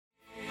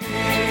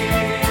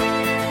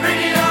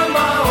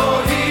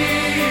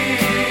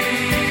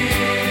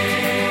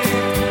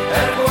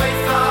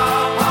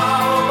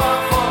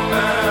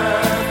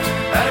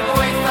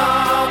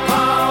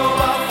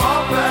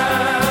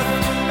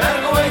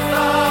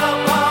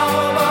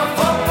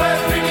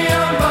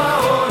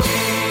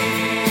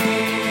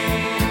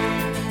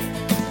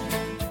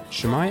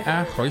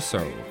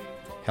Croeso.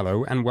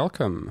 Hello and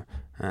welcome.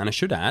 And I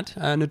should add,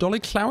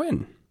 Nadolig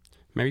Llawin.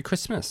 Merry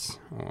Christmas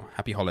or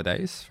Happy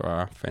Holidays for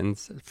our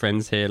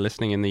friends here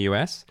listening in the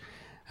US.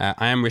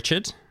 I am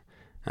Richard.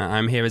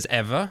 I'm here as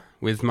ever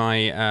with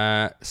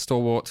my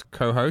stalwart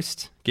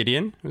co-host,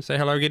 Gideon. Say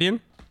hello,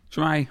 Gideon.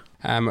 Shmai.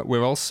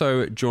 We're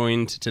also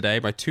joined today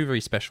by two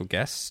very special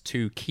guests,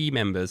 two key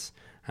members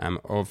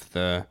of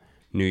the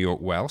New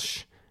York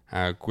Welsh,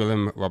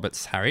 Gwilym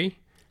Roberts-Harry.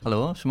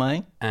 Hello,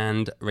 Shmai.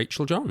 And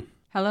Rachel John.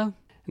 Hello.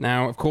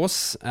 Now, of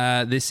course,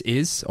 this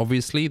is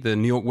obviously the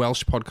New York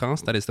Welsh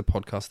podcast. That is the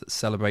podcast that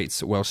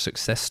celebrates Welsh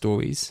success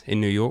stories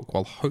in New York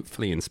while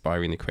hopefully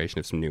inspiring the creation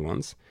of some new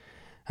ones.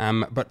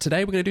 But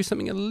today we're going to do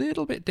something a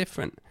little bit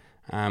different,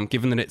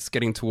 given that it's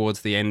getting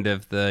towards the end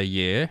of the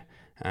year.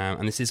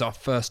 And this is our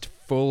first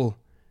full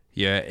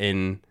year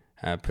in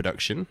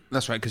production.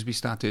 That's right, because we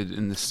started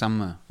in the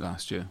summer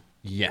last year.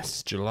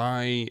 Yes,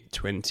 July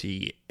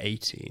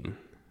 2018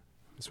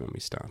 is when we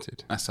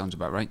started. That sounds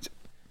about right.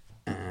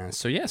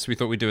 So yes, we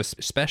thought we'd do a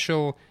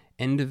special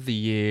end of the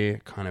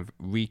year kind of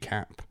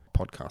recap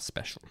podcast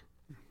special.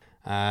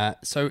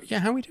 So yeah,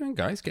 how are we doing,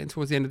 guys? Getting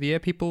towards the end of the year,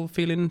 people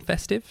feeling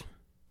festive?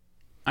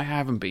 I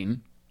haven't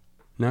been.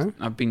 No?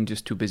 I've been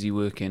just too busy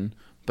working.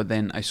 But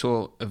then I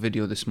saw a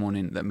video this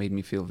morning that made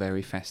me feel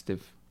very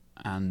festive.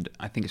 And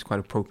I think it's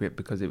quite appropriate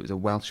because it was a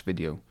Welsh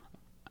video.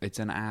 It's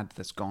an ad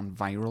that's gone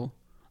viral.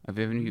 Have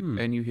any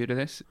of you heard of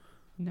this?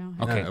 No.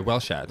 Okay. No, a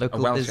Welsh ad. Local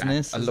A Welsh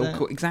business, ad. is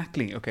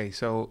Exactly. Okay,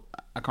 so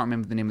I can't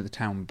remember the name of the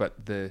town,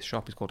 but the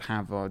shop is called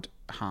Havard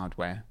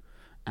Hardware,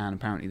 and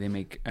apparently they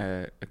make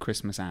a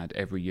Christmas ad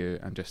every year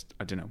and just,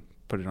 I don't know,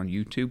 put it on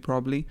YouTube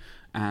probably.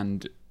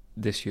 And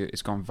this year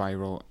it's gone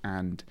viral,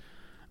 and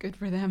Good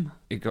for them.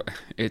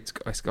 it's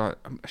got.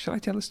 Shall I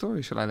tell the story?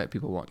 Or shall I let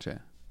people watch it?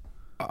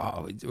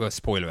 Oh, well,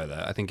 spoiler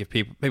alert. I think if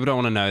people don't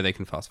want to know, they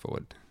can fast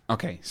forward.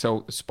 Okay,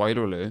 so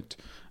spoiler alert.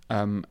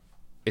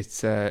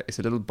 It's a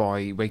little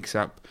boy. He wakes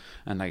up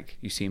and like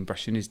you see him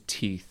brushing his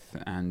teeth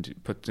and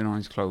puts on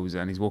his clothes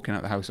and he's walking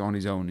out the house on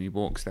his own. And he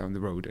walks down the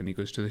road and he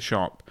goes to the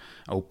shop,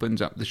 opens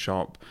up the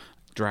shop,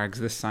 drags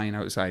the sign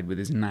outside with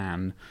his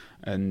nan,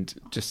 and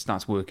just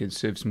starts working,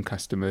 serves some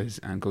customers,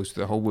 and goes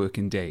through the whole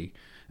working day.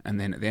 And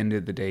then at the end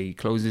of the day, he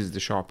closes the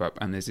shop up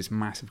and there's this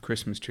massive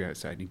Christmas tree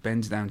outside. He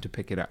bends down to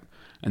pick it up,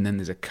 and then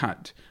there's a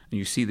cut, and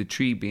you see the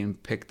tree being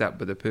picked up,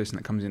 but the person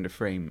that comes into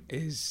frame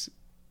is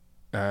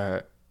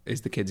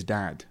the kid's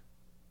dad.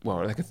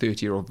 Well, like a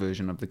 30-year-old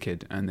version of the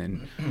kid, and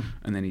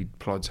then he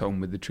plods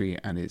home with the tree,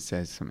 and it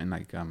says something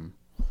like,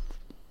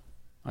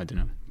 I don't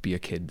know, be a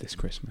kid this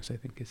Christmas, I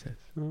think it says.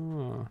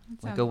 Oh.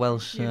 Like a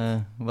Welsh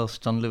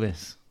John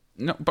Lewis.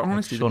 No, but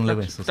honestly, Sean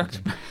Lewis or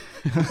something.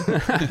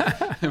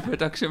 The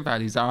production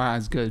values are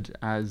as good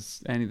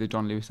as any of the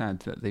John Lewis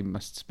ads that they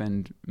must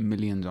spend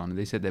millions on.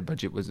 They said their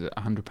budget was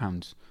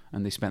 £100,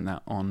 and they spent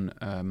that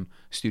on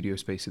studio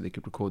space so they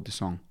could record the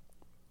song.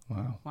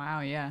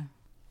 Wow, yeah.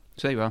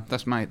 So there you are.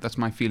 That's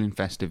my feeling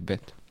festive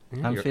bit.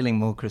 Yeah, I'm feeling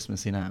more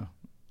Christmassy now.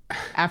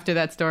 After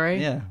that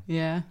story? Yeah.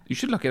 Yeah. You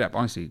should look it up.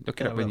 Honestly,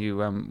 look it up I when will.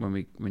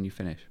 you when you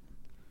finish.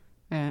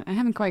 Yeah. I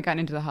haven't quite gotten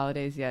into the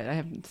holidays yet. I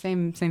have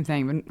same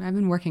thing. But I've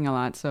been working a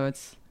lot, so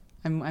it's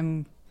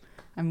I'm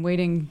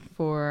waiting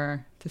to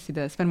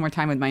spend more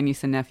time with my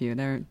niece and nephew.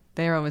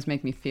 They always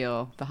make me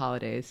feel the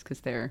holidays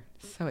because they're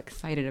so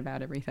excited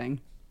about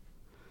everything.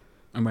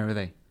 And where are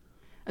they?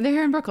 They're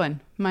here in Brooklyn.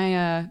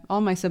 My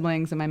all my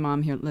siblings and my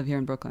mom live here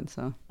in Brooklyn.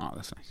 So Oh,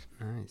 that's nice.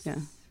 Nice. yeah.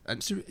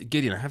 And so,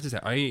 Gideon, I have to say,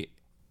 I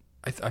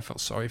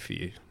felt sorry for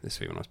you this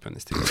week when I was putting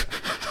this together.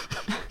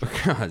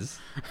 Because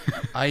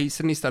I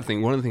suddenly started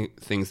thinking one of the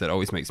things that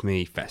always makes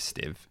me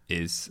festive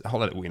is a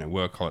holiday,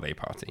 work holiday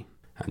party.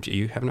 Are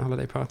you having a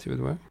holiday party with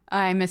work?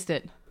 I missed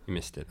it. You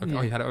missed it. Okay. Yeah.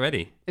 Oh, you had it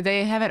already?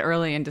 They have it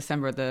early in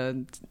December.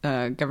 The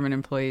government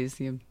employees,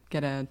 you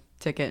get a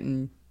ticket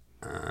and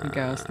you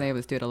go. So they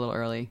always do it a little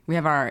early. We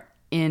have our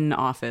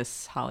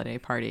in-office holiday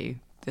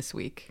party this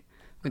week.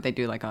 They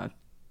do like a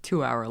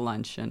 2-hour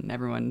lunch, and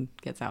everyone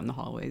gets out in the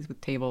hallways with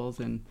tables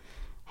and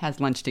has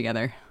lunch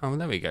together. Oh, well,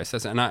 there we go. So,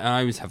 and I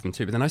always have them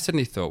too. But then I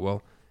suddenly thought,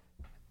 well,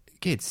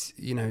 kids,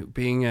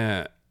 being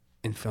in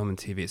film and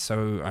TV, it's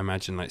so, I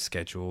imagine, like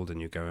scheduled, and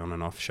you go on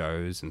and off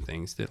shows and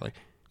things. Do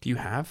you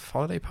have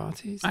holiday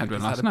parties? I had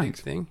one is last that a big night.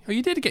 thing? Oh,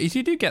 you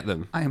do get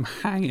them. I am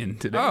hanging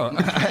today. Oh,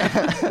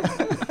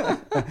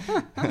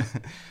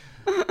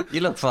 You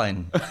look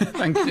fine.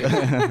 Thank you.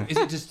 is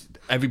it just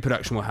every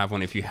production will have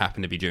one if you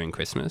happen to be during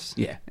Christmas?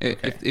 Yeah,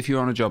 if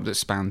you're on a job that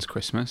spans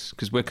Christmas,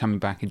 because we're coming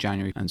back in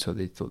January, and so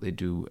they thought they'd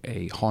do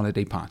a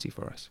holiday party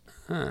for us.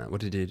 What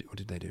did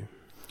they do?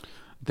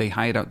 They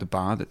hired out the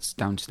bar that's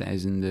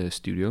downstairs in the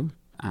studio,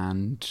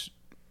 and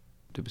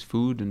there was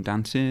food and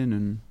dancing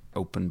and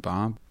open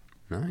bar.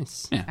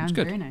 Nice. Yeah, it's Sounds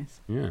good. very nice.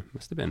 Yeah,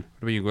 must have been.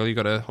 What about you, Will? You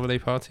got a holiday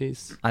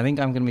parties? I think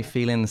I'm going to be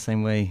feeling the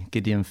same way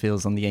Gideon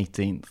feels on the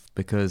 18th,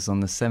 because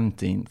on the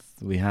 17th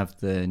we have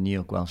the New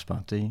York Welsh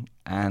party,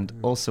 and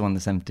also on the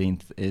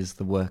 17th is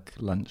the work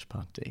lunch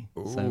party.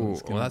 Ooh,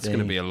 well, that's going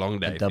to be a long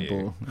day a for you.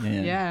 double.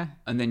 Yeah. Yeah.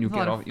 And then you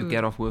There's a lot get of off. You food.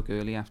 get off work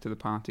early after the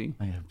party,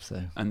 I hope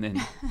so. and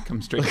then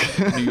come straight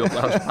to the New York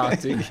Welsh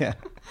party. Yeah.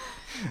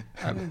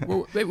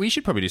 Well, we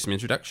should probably do some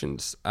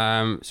introductions.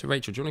 So,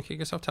 Rachel, do you want to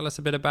kick us off? Tell us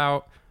a bit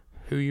about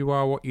who you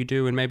are, what you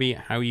do, and maybe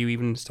how you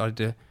even started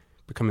to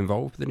become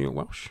involved with the New York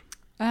Welsh.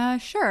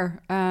 Sure.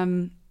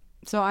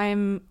 So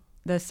I'm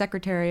the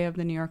secretary of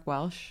the New York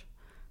Welsh,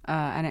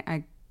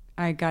 and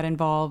I got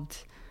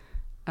involved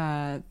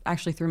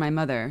actually through my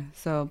mother.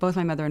 So both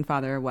my mother and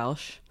father are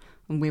Welsh,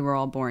 and we were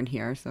all born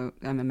here, so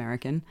I'm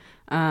American.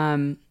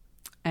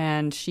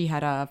 And she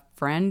had a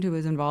friend who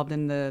was involved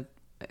in the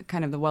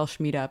kind of the Welsh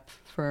meetup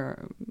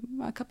for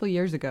a couple of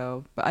years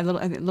ago, but a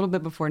little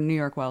bit before New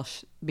York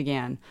Welsh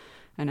began,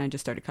 and I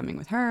just started coming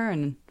with her,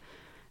 and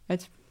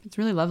it's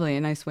really lovely,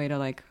 a nice way to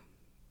like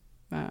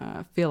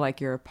feel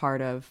like you're a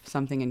part of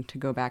something and to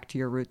go back to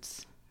your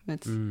roots.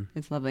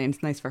 It's lovely, and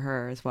it's nice for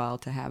her as well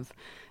to have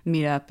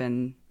meetup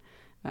and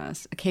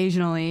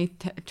occasionally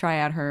try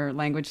out her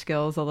language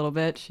skills a little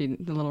bit. She's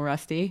a little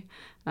rusty,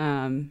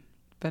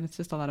 but it's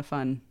just a lot of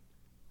fun.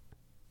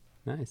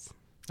 Nice.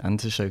 And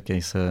to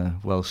showcase her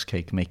Welsh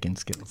cake making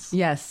skills.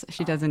 Yes,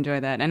 she does enjoy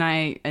that, and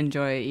I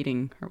enjoy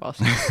eating her Welsh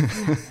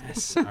cakes.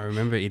 Yes, I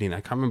remember eating that.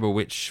 I can't remember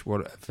what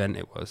event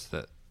it was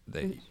that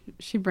they...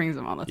 She brings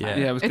them all the time.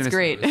 Yeah, I was It's gonna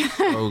say, great.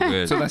 So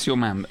good. So that's your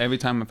mum. Every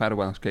time I've had a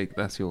Welsh cake,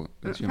 that's your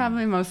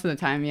Probably most of the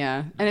time,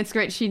 yeah. And it's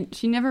great. She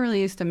never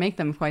really used to make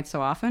them quite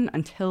so often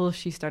until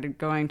she started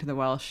going to the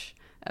Welsh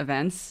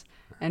events,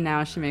 and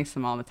now she makes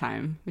them all the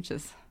time, which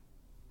is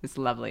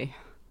lovely.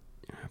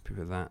 You're happy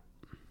with that?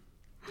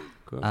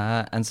 Cool.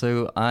 And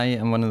so I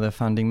am one of the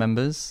founding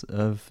members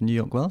of New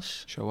York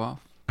Welsh. Show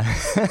off.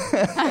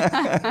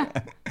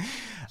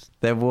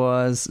 There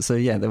was a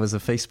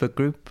Facebook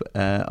group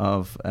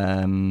of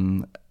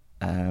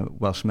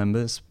Welsh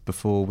members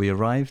before we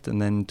arrived,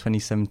 and then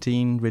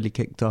 2017 really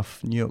kicked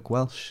off New York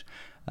Welsh,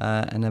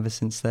 and ever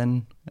since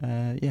then,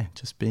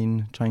 just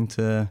been trying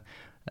to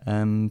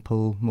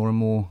pull more and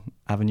more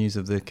avenues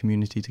of the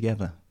community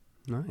together.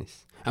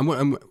 Nice. And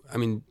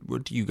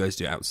what do you guys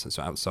do outside?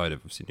 So outside of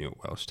obviously New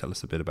York Welsh, tell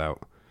us a bit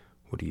about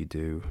what do you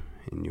do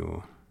in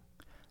your...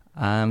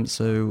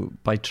 So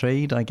by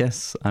trade, I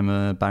guess I'm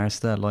a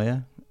barrister,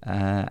 lawyer,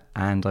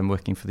 and I'm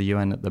working for the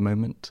UN at the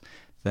moment.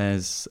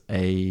 There's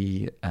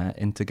a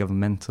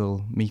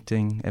intergovernmental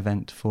meeting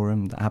event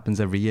forum that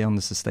happens every year on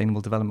the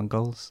Sustainable Development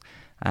Goals,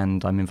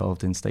 and I'm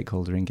involved in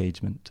stakeholder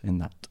engagement in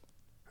that.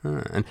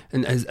 And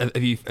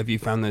have you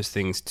found those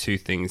two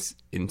things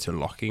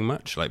interlocking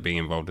much, like being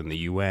involved in the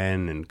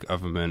UN and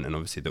government, and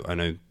obviously I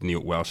know New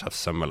York Welsh have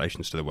some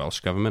relations to the Welsh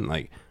government.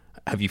 Like,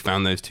 have you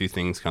found those two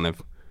things kind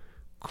of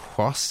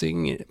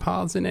crossing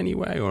paths in any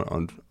way, or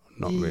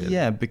not really?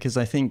 Yeah, because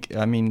I think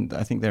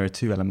there are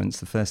two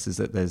elements. The first is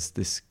that there's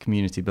this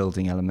community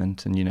building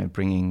element, and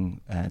bringing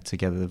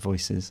together the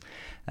voices,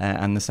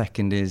 and the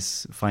second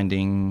is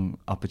finding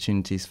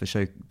opportunities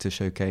to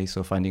showcase,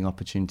 or finding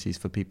opportunities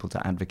for people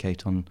to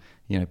advocate on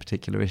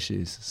particular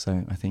issues.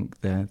 So I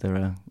think there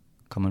are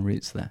common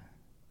roots there.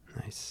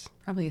 Nice.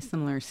 Probably a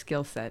similar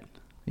skill set.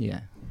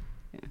 Yeah.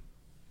 Yeah.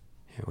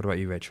 What about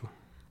you, Rachel?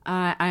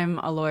 I'm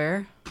a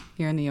lawyer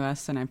here in the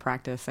U.S. and I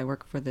practice. I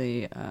work for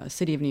the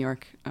City of New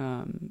York.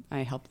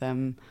 I help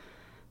them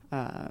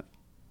I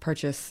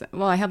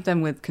help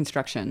them with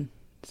construction.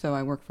 So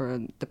I work for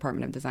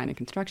Department of Design and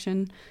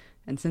Construction.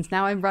 And since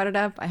now I brought it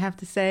up, I have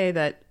to say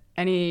that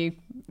any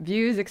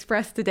views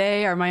expressed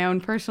today are my own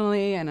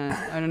personally and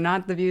are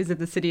not the views of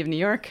the City of New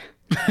York.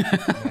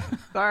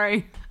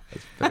 Sorry.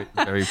 That's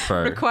very, very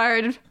pro.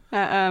 Required.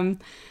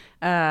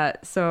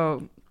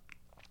 So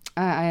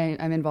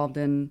I'm involved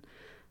in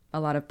a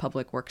lot of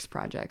public works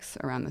projects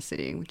around the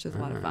city, which is a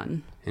lot of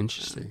fun.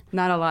 Interesting.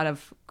 Not a lot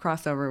of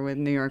crossover with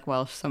New York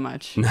Welsh so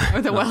much, No,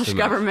 or the not Welsh too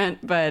much. government,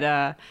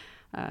 but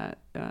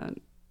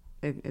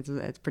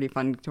it's pretty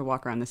fun to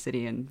walk around the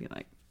city and be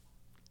like,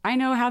 I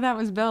know how that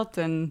was built,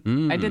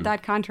 and I did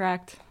that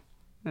contract.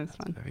 That's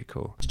fun. Very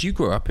cool. Did you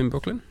grow up in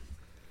Brooklyn?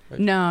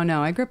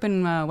 No, I grew up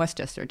in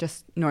Westchester,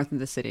 just north of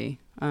the city,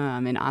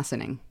 in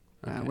Ossining,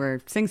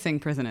 where Sing Sing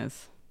prison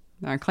is.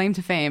 Our claim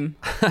to fame.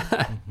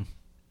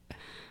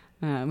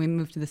 We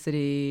moved to the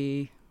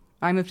city.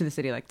 I moved to the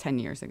city like 10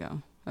 years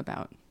ago,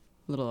 about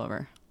a little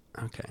over.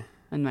 Okay.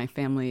 And my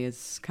family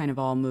is kind of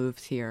all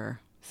moved here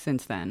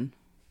since then,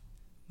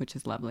 which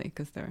is lovely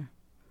because they're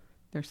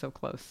so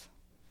close.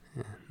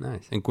 Yeah,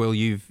 nice. And Gwyl,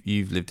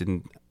 you've lived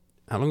in...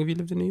 How long have you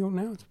lived in New York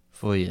now?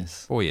 4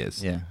 years. 4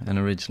 years. Yeah, and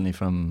originally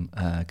from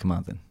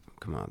Carmarthen,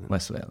 Carmarthen.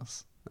 West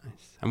Wales.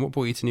 Nice. And what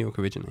brought you to New York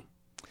originally?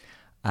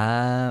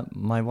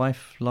 My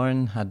wife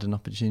Lauren had an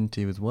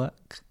opportunity with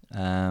work.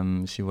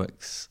 She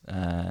works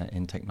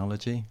in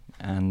technology,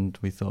 and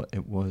we thought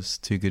it was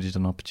too good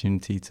an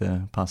opportunity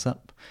to pass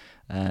up.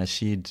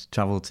 She'd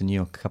travelled to New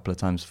York a couple of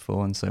times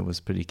before, and so was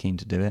pretty keen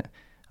to do it.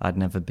 I'd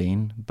never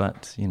been,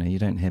 but you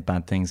don't hear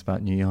bad things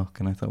about New York,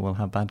 and I thought, well,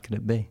 how bad could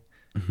it be?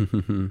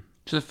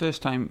 So the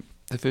first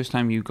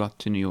time you got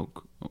to New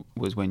York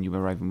was when you were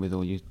arriving with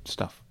all your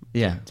stuff.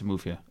 Yeah. To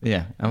move here.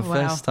 Yeah, and Wow.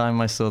 first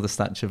time I saw the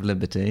Statue of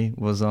Liberty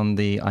was on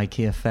the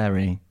IKEA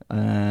ferry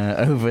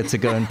over to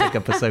go and pick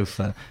up a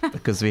sofa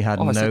because we had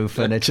no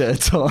furniture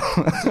at all.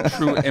 It's a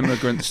true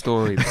immigrant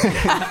story.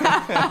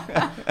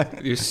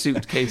 Your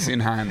suitcase in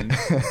hand.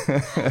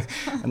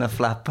 And a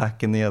flat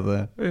pack in the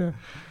other. Yeah.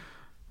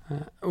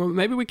 Well,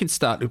 maybe we could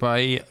start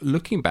by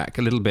looking back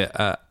a little bit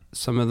at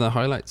some of the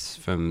highlights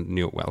from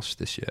New York Welsh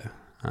this year.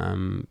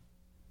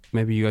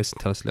 Maybe you guys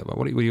can tell us a little bit.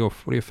 What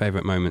are your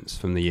favourite moments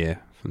from the year,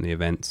 from the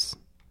events?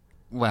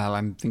 Well,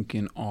 I'm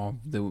thinking of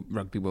the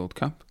Rugby World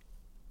Cup.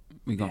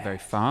 We got very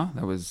far.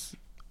 That was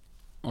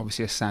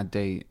obviously a sad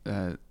day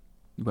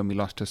when we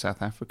lost to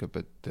South Africa,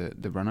 but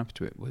the run-up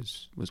to it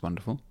was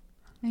wonderful.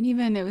 And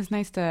even it was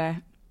nice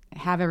to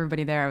have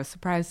everybody there. I was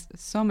surprised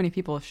so many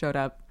people showed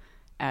up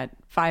at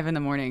 5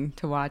 a.m.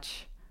 to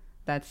watch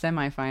that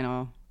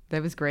semifinal.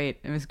 That was great.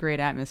 It was great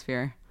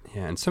atmosphere.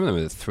 Yeah, and some of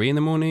them were 3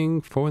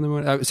 a.m, 4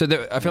 a.m.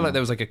 I feel like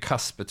there was like a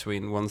cusp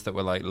between ones that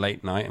were like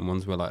late night and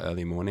ones were like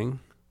early morning.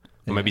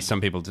 Or maybe some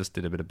people just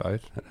did a bit of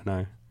both. I don't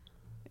know.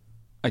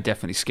 I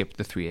definitely skipped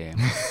the 3 a.m.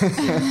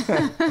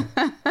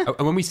 And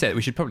when we said it,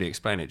 we should probably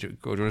explain it. Do you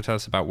want to tell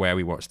us about where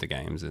we watched the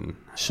games? And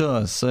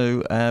Sure.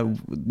 So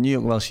New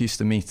York Welsh used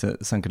to meet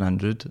at Sunken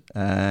 100,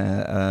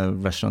 a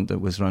restaurant that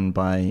was run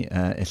by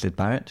Illyd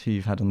Barrett, who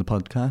you've had on the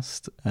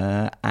podcast.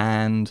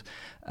 And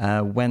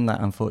when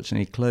that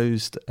unfortunately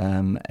closed,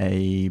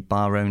 a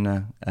bar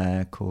owner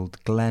called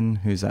Glenn,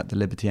 who's at the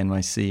Liberty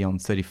NYC on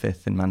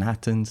 35th in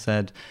Manhattan,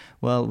 said,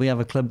 well, we have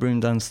a club room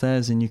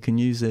downstairs and you can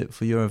use it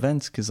for your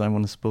events because I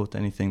want to support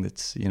anything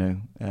that's,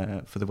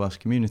 for the Welsh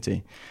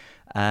community.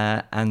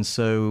 And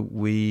so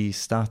we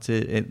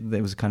started,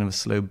 it was kind of a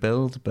slow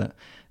build, but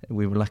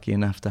we were lucky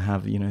enough to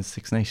have,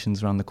 Six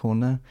Nations around the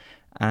corner.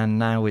 And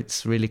now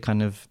it's really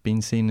kind of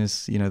been seen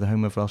as, the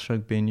home of Welsh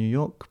rugby in New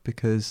York,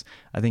 because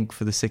I think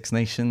for the Six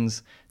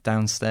Nations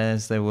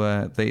downstairs, it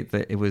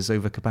was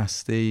over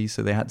capacity,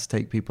 so they had to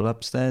take people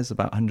upstairs,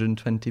 about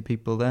 120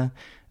 people there.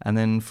 And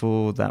then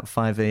for that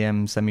 5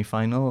 a.m.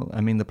 semi-final,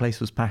 I mean, the place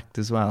was packed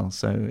as well.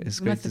 So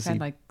it's We great must to have see. had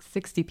like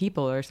 60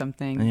 people or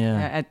something Yeah.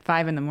 at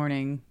 5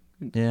 a.m.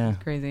 Yeah.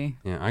 Crazy.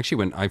 yeah,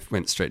 I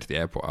went straight to the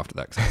airport after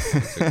that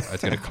because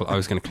I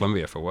was going to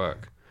Columbia for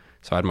work.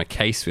 So I had my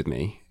case with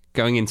me.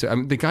 Going into,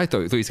 the guy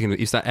thought he was going to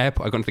use that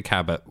airport. I got into the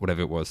cab at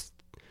whatever it was,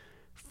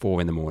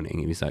 4 a.m.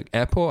 He was like,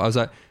 airport? I was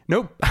like,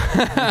 nope.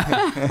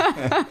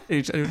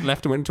 He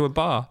left and went into a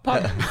bar.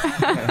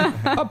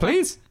 Oh,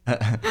 please.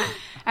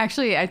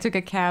 Actually, I took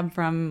a cab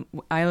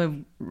I live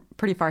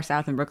pretty far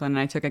south in Brooklyn, and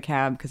I took a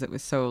cab because it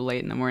was so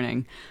late in the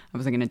morning. I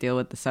wasn't going to deal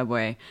with the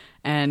subway.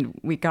 And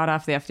we got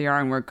off the FDR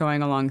and we're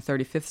going along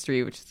 35th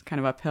Street, which is kind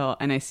of uphill.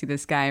 And I see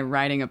this guy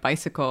riding a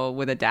bicycle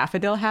with a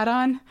daffodil hat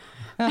on.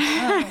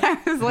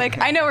 I was like,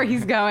 I know where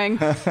he's going.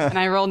 And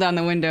I rolled down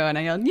the window and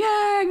I yelled,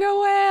 yeah,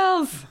 go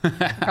Wales.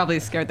 Probably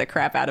scared the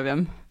crap out of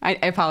him. I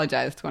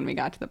apologized when we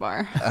got to the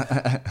bar.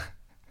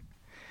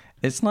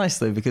 It's nice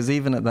though, because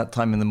even at that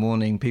time in the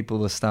morning, people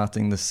were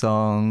starting the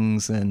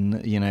songs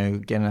and,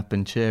 getting up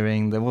and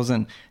cheering.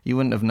 You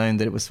wouldn't have known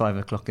that it was 5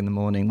 o'clock in the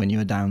morning when you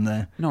were down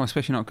there. No,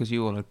 especially not because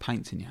you all had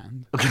pints in your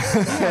hand.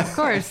 Yeah, of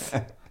course.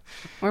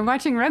 We're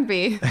watching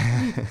rugby.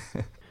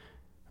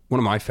 One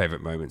of my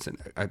favourite moments, and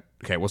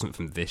it wasn't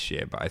from this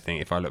year, but I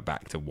think if I look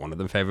back to one of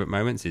the favourite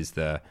moments, is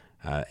the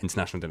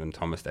International Dylan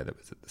Thomas Day that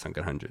was at the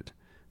Sunken 100.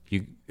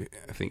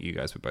 I think you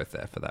guys were both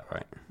there for that,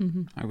 right?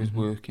 Mm-hmm. I was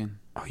working.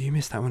 Oh, you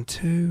missed that one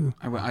too.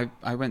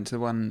 I went to the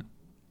one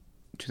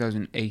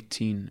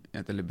 2018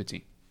 at the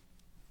Liberty.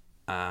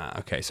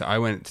 Okay, so I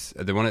went,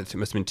 the one it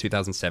must have been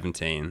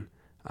 2017.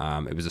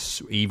 It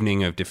was an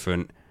evening of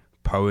different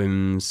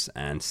poems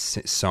and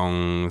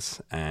songs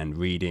and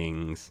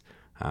readings.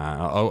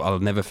 I'll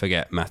never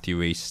forget Matthew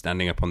Rees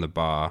standing up on the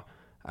bar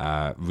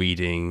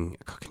reading.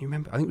 Can you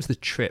remember? I think it was The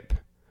Trip.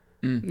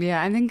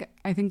 Yeah, I think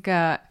I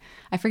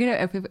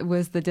forget if it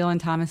was the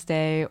Dylan Thomas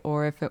Day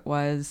or if it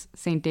was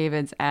St.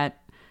 David's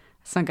at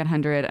Sunken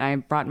 100. I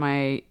brought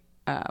my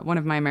one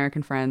of my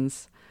American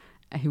friends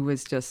who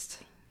was just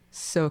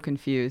so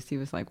confused. He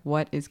was like,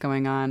 "What is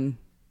going on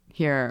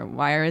here?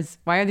 Why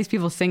are these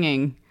people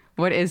singing?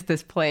 What is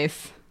this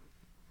place?"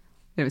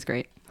 It was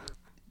great.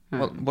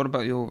 Well, what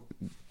about your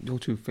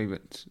two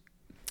favorites?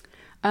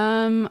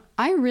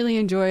 I really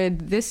enjoyed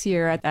this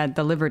year at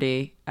the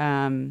Liberty.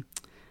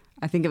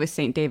 I think it was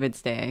St. David's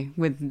Day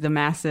with the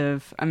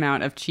massive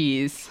amount of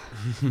cheese.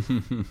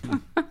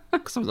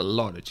 Because there was a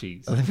lot of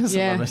cheese. There was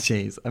Yeah. a lot of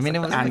cheese. I mean, it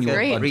was like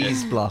great. a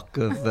breeze block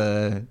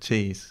of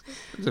cheese.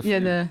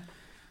 Yeah,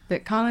 the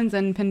Collins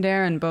and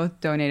Penderyn both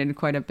donated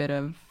quite a bit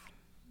of.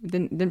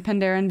 Didn't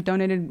Penderyn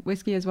donated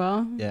whiskey as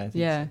well? Yeah, I think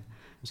Yeah.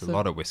 There's a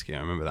lot of whiskey, I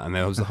remember that. And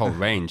there was a whole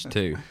range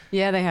too.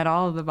 Yeah, they had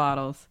all of the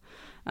bottles.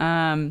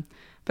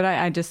 But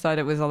I just thought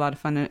it was a lot of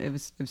fun. It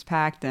was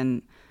packed,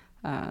 and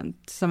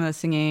some of the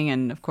singing,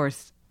 and of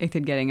course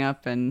Illyd getting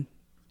up and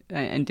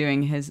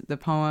doing the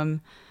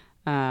poem.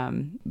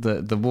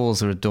 The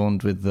walls are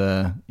adorned with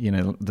the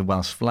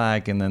Welsh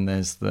flag, and then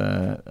there's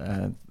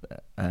the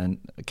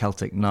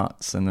Celtic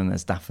knots, and then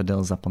there's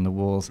daffodils up on the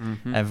walls.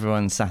 Mm-hmm.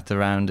 Everyone sat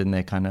around in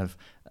their kind of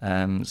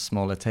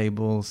smaller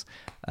tables.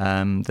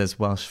 There's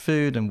Welsh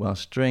food and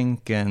Welsh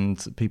drink,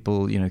 and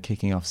people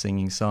kicking off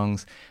singing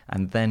songs.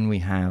 And then we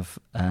have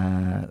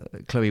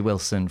Chloe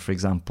Wilson, for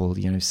example,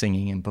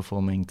 singing and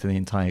performing to the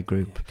entire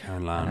group. Yeah,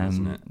 Karen Lamb,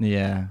 isn't it?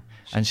 Yeah.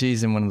 And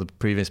she's in one of the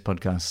previous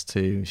podcasts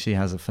too. She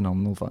has a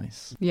phenomenal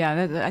voice.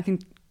 Yeah, I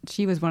think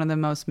she was one of the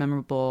most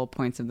memorable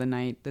points of the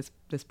night this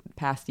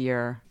past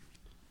year.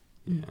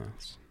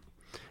 Yes.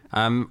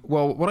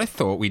 Well, what I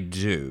thought we'd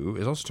do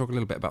is also talk a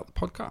little bit about the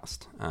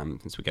podcast,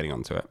 since we're getting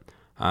onto it.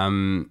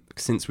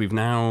 Since we've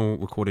now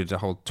recorded a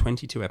whole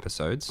 22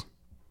 episodes,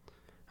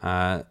 we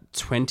had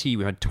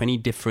 20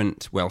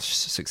 different Welsh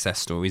success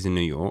stories in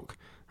New York,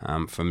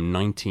 from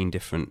 19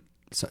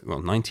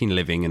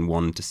 living and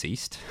 1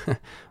 deceased.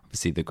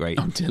 Obviously, the great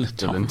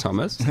Dylan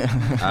Thomas.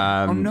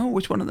 Oh no,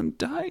 which one of them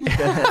died?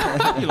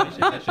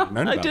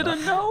 I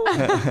didn't know.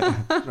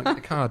 Not get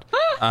the card.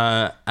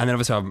 And then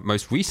obviously,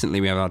 most recently,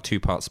 we have our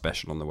 2-part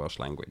special on the Welsh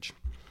language.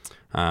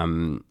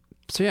 So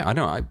yeah, I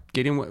don't know.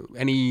 Gideon,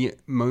 any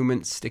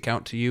moments stick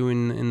out to you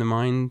in the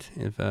mind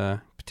of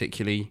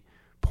particularly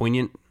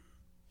poignant?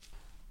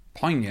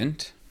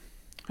 Poignant?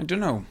 I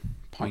don't know.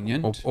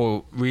 Poignant?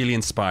 Or really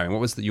inspiring?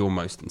 What was your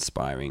most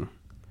inspiring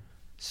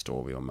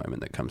story or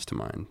moment that comes to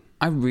mind?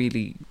 I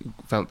really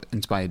felt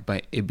inspired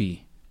by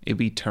Ibi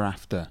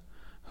Tarafta,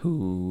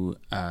 who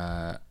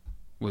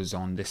was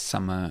on this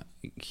summer.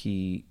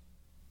 It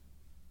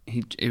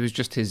was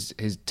just his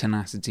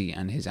tenacity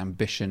and his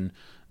ambition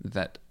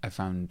that I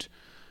found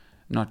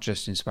not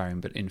just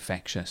inspiring but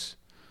infectious.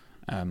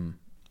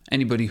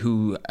 Anybody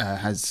who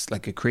has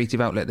like a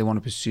creative outlet they want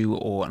to pursue,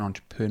 or an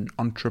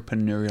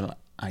entrepreneurial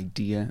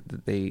idea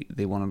that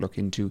they want to look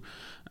into,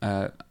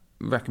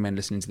 recommend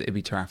listening to the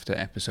Ibi Tarafta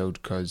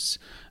episode, because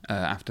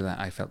after that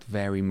I felt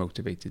very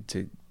motivated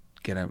to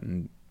get out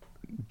and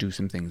do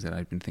some things that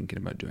I'd been thinking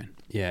about doing.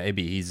 Yeah,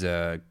 Ibi,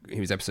 he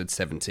was episode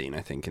 17,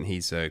 I think, and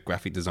he's a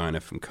graphic designer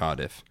from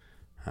Cardiff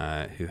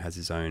who has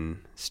his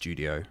own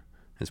studio,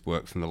 has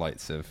worked from the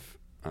likes of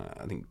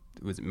I think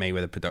it was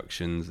Mayweather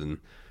Productions and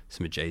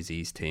some of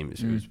Jay-Z's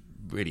teams. It was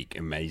really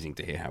amazing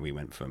to hear how he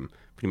went from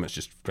pretty much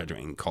just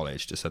graduating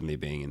college to suddenly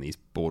being in these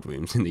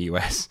boardrooms in the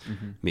US,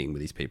 meeting with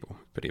these people.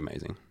 Pretty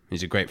amazing.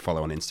 He's a great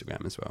follow on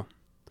Instagram as well.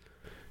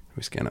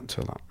 We're getting up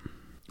to a lot.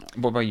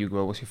 What about you,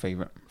 Will? What's your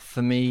favourite?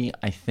 For me,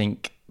 I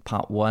think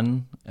part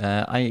 1.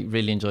 I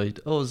really enjoyed.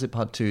 Oh, is it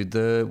part 2?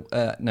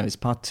 No, it's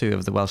part 2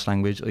 of the Welsh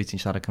language. Wyt ti'n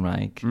siarad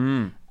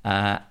Cymraeg?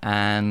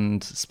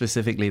 And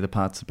specifically the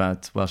parts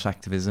about Welsh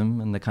activism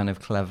and the kind of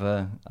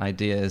clever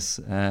ideas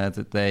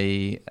that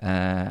they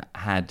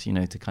had,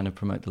 to kind of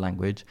promote the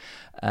language.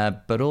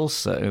 But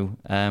also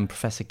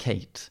Professor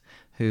Kate,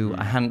 who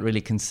I hadn't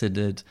really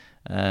considered,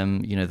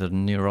 the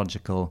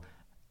neurological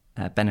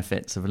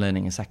benefits of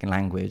learning a second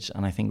language.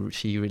 And I think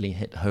she really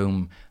hit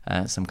home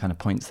some kind of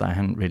points that I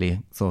hadn't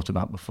really thought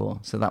about before.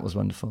 So that was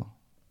wonderful.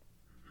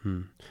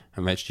 And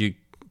Rach, you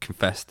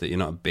confessed that you're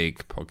not a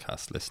big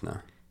podcast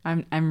listener.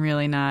 I'm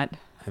really not.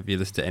 Have you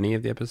listened to any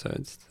of the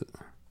episodes?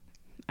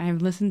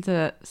 I've listened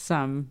to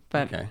some,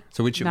 but okay.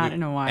 So not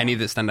in a while. Any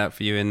that stand out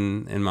for you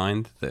in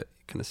mind that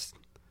kind of...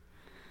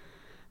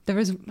 There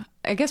was,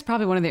 I guess,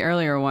 probably one of the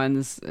earlier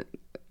ones.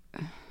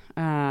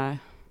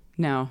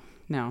 No,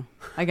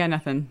 I got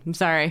nothing. I'm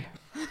sorry.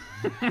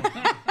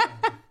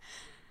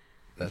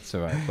 That's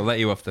all right. We'll let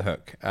you off the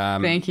hook.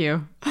 Thank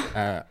you.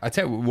 I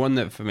tell you one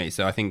that for me.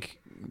 So I think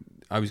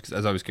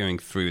as I was going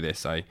through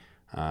this, I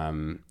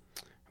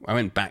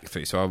went back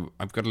through. So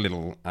I've got a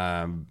little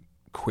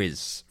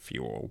quiz for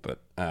you all. But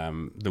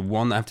the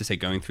one that I have to say,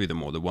 going through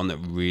them all, the one that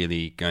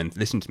really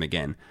listening to them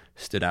again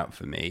stood out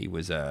for me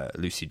was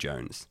Lucy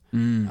Jones.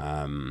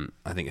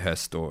 I think her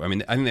story. I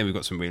mean, I think that we've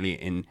got some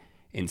really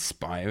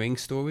inspiring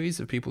stories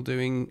of people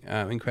doing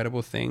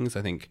incredible things.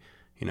 I think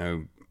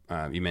you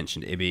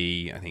mentioned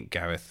Ibi. I think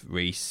Gareth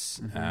Rees.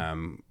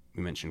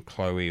 We mentioned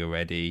Chloe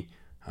already,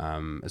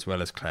 as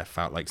well as Claire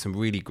Fout. Like some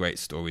really great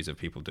stories of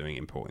people doing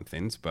important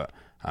things. But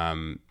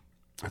I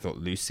thought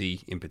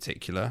Lucy in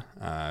particular.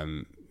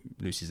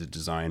 Lucy's a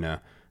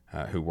designer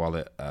who, while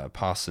at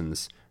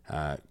Parsons,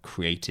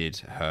 created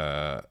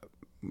her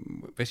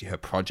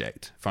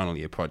project, final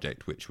year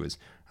project, which was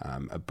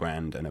a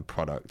brand and a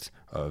product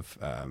of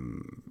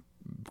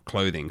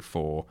clothing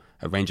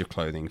a range of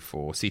clothing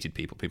for seated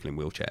people in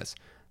wheelchairs.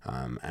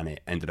 And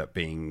it ended up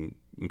being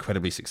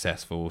incredibly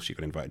successful. She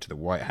got invited to the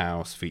White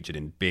House, featured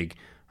in big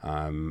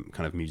kind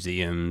of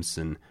museums,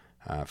 and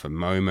for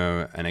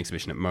MoMA, an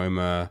exhibition at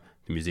MoMA,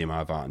 the Museum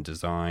of Art and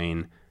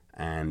Design,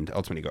 and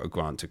ultimately got a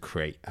grant to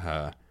create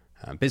her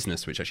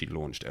business, which actually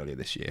launched earlier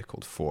this year,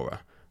 called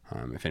Fora.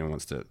 If anyone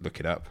wants to look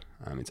it up,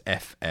 it's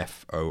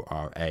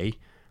FFORA.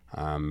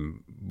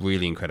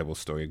 Really incredible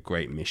story, a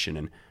great mission.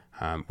 And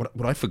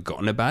what I've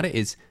forgotten about it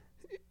is,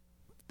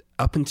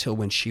 up until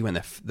when she went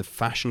the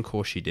fashion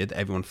course she did,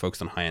 everyone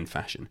focused on high-end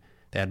fashion.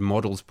 they had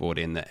models brought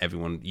in that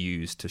everyone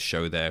used to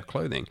show their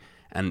clothing.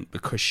 And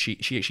because she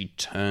actually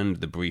turned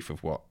the brief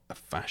of what a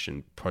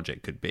fashion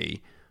project could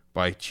be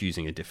by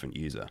choosing a different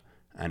user.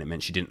 And it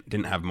meant she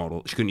didn't have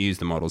models. She couldn't use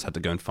the models, had to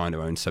go and find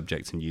her own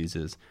subjects and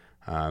users.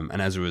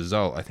 And as a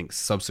result, I think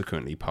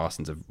subsequently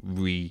Parsons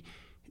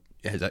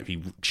has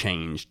actually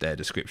changed their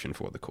description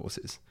for what the course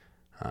is.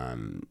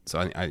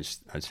 So I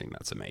just think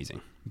that's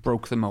amazing.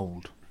 Broke the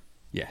mold.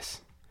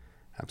 Yes,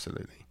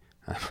 absolutely.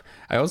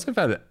 I also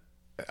had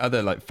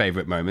other like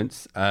favorite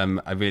moments.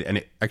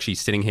 Actually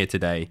sitting here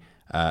today,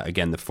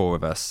 again, the four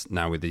of us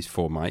now with these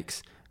 4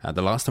 mics.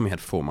 The last time we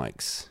had 4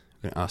 mics,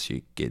 I'm going to ask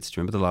you, Gids, do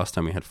you remember the last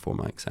time we had 4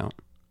 mics out?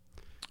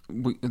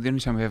 The only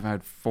time we ever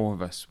had 4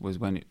 of us was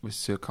when it was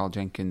Sir Carl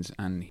Jenkins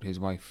and his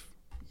wife,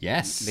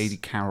 Yes, Lady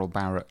Carol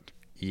Barrett.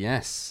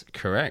 Yes,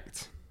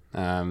 correct.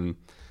 I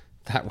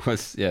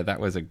thought that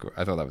was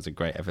a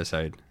great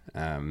episode.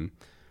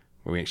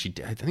 Where we actually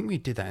I think we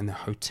did that in the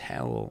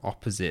hotel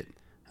opposite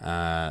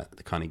the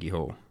Carnegie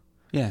Hall.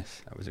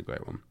 Yes, That was a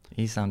great one.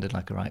 He sounded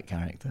like a right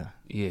character.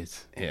 he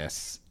is.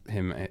 Yes,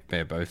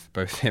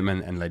 both him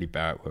and Lady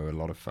Barrett were a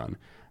lot of fun.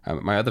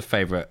 My other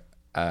favourite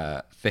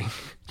thing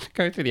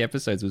going through the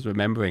episodes was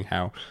remembering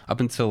how up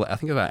until I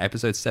think about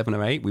episode 7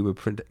 or 8 we were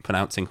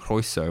pronouncing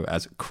Croiso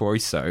as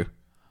Croiso.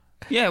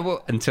 Yeah,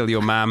 well, Until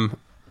your mum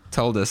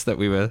told us that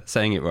we were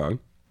saying it wrong.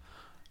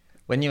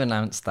 When you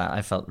announced that,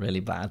 I felt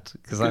really bad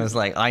because I was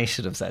like, I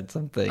should have said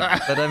something.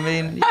 But I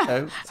mean, you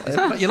know,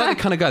 You're like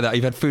the kind of guy that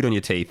you've had food on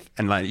your teeth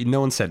and like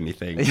no one said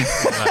anything.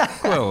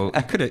 Like, well,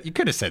 you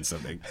could have said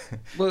something.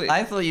 well,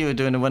 I thought you were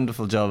doing a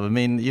wonderful job. I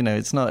mean, you know,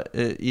 it's not,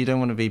 you don't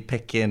want to be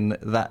picking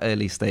that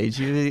early stage.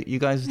 You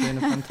guys are doing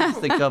a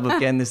fantastic job of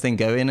getting this thing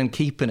going and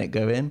keeping it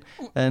going.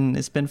 And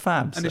it's been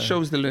fab. and it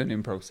shows the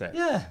learning process.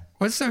 Yeah.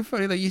 What's so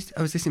funny that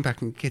I was listening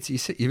back and kids,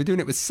 you were doing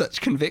it with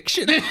such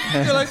conviction.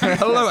 You're like,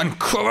 hello and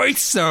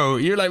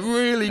Croiso. You're like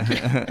really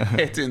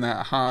Hitting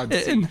that hard.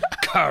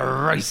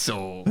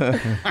 Croiso.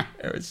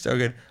 It was so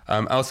good.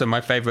 Also, my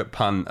favourite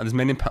pun, there's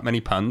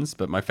many puns,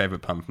 but my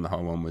favourite pun from the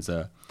whole one was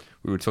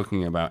we were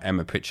talking about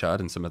Emma Pritchard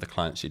and some of the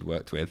clients she'd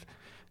worked with.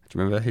 Do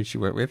you remember who she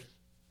worked with?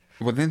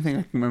 Well, the only thing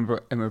I can remember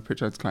about Emma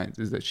Pritchard's clients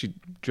is that she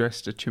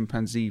dressed a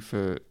chimpanzee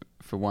for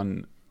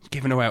one.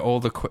 Giving away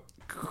all the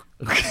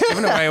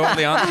giving away all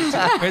the answers to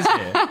the quiz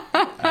here.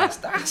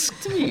 Just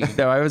asked me.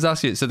 No, I was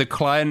asking you. So the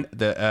client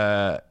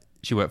that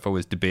she worked for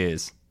was De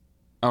Beers.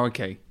 Oh,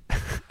 okay. A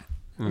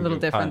little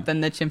different than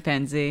the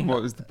chimpanzee.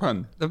 What was the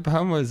pun? The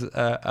pun was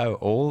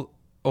all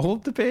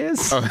De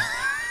Beers. Oh.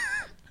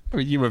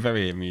 You were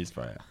very amused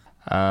by it.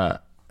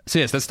 So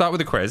yes, let's start with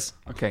the quiz.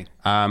 Okay.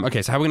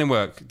 Okay, so how we're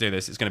going to do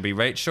this? It's going to be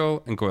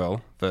Rachel and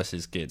Gwyl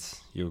versus Gids.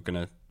 You're going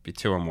to be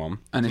 2-on-1.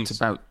 And it's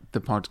about the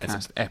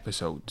podcast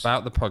episodes.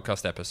 About the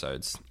podcast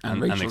episodes.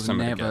 And Rachel's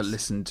never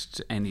listened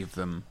to any of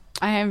them.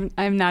 I'm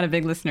not a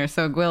big listener,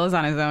 so Gwyl is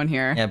on his own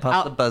here. Yeah,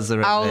 pass the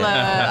buzzer.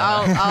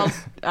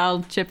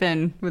 I'll chip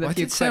in with a few I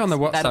did clips. say on the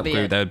WhatsApp group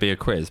it. there would be a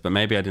quiz, but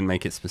maybe I didn't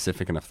make it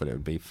specific enough that it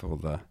would be for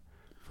the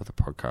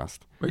podcast.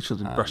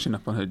 Rachel's been brushing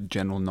up on her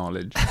general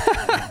knowledge.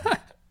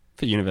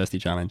 For University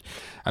Challenge.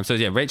 So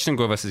yeah, Rachel and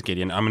Gwyl versus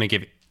Gideon. I'm going to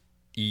give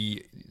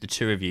the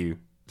two of you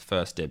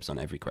first dibs on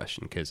every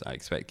question because I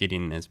expect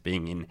Gideon, as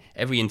being in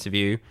every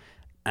interview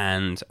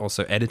and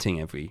also editing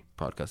every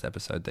podcast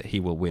episode, that he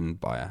will win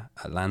by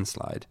a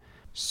landslide.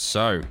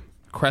 So,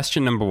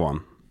 question number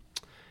 1.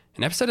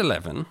 In episode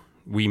 11,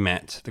 we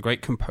met the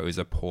great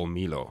composer Paul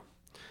Milo.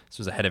 This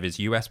was ahead of his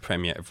US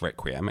premiere of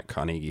Requiem at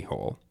Carnegie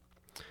Hall.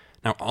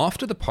 Now,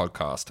 after the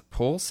podcast,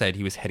 Paul said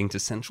he was heading to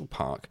Central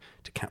Park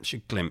to catch a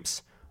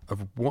glimpse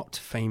of what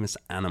famous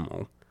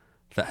animal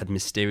that had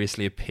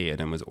mysteriously appeared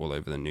and was all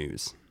over the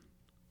news.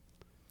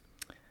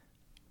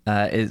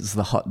 It's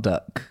the hot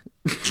duck.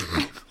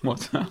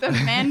 What's that? The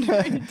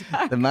Mandarin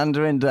duck. The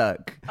Mandarin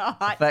duck, Hot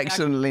duck.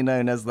 affectionately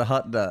known as the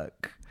hot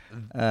duck.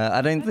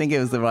 I don't think it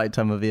was the right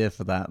time of year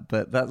for that,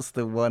 but that's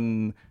the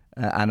one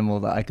animal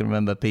that I can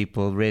remember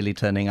people really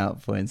turning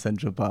out for in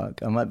Central Park.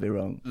 I might be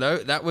wrong. No,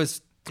 that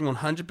was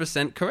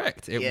 100%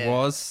 correct. It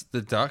was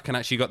the duck, and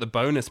actually got the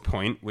bonus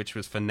point, which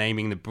was for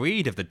naming the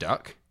breed of the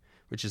duck,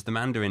 which is the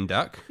Mandarin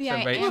duck. Yeah,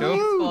 so, I Rachel, am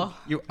useful.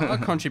 you are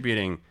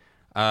contributing.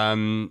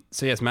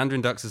 So yes,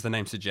 Mandarin ducks, as the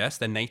name suggests,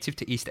 they're native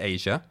to East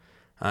Asia,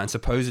 and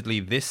supposedly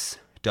this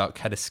duck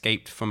had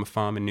escaped from a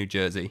farm in New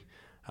Jersey.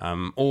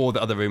 Or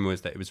the other rumor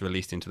was that it was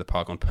released into the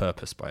park on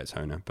purpose by its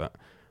owner, but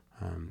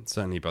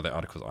certainly by the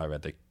articles I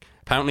read,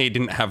 apparently it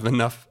didn't have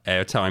enough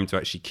airtime to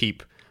actually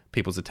keep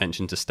people's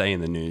attention to stay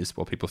in the news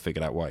while people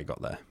figured out why it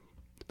got there.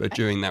 But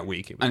during that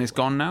week, And it's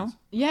gone now?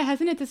 Yeah,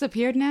 hasn't it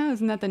disappeared now?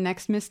 Isn't that the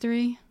next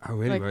mystery? Oh,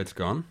 really? like- Where it's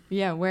gone?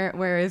 Yeah,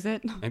 where is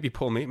it? Maybe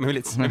Paul Milo.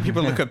 Maybe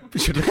people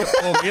should look at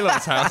Paul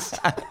Milo's house.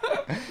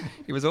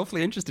 He was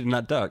awfully interested in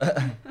that duck.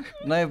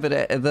 No, but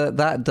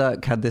that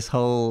duck had this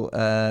whole...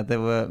 there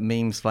were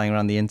memes flying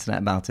around the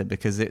internet about it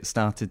because it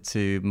started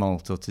to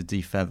molt or to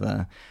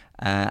defeather.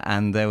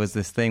 And there was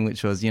this thing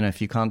which was,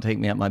 if you can't take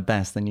me at my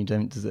best, then you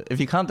don't deserve... If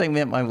you can't take me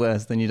at my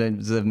worst, then you don't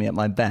deserve me at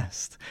my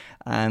best.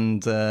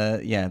 And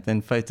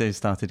then photos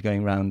started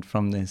going around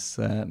from this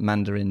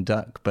Mandarin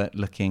duck, but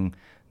looking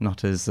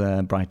not as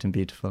bright and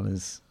beautiful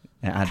as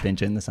it had been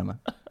during the summer.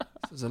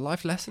 There's a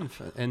life lesson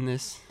in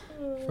this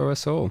for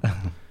us all.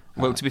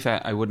 Well, to be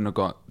fair, I wouldn't have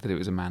got that it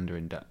was a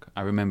Mandarin duck.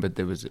 I remembered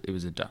it was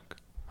a duck.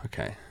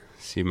 Okay,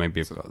 so you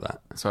maybe have got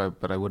that. So,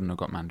 but I wouldn't have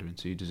got Mandarin,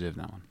 so you deserve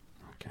that one.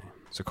 Okay,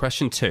 so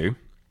question 2.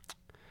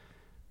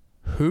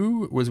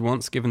 Who was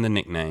once given the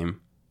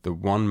nickname the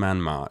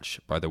One-Man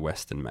March by the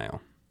Western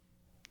Mail?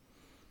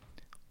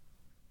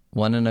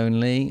 One and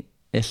only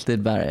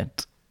Illtyd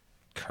Barrett.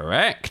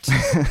 Correct.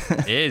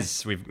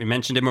 We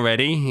mentioned him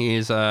already. He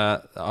is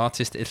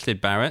artist Illtyd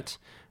Barrett.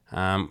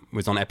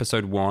 Was on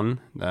episode 1,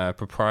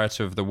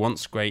 proprietor of the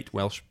once great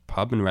Welsh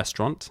pub and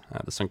restaurant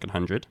at the Sunken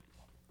Hundred.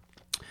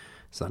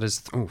 So that is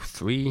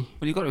 3. Well,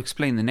 you've got to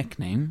explain the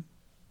nickname.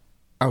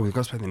 Oh, we've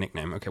got to explain the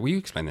nickname. Okay, will you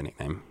explain the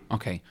nickname?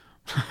 Okay.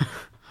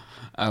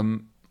 I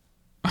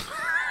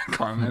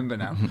can't remember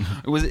now.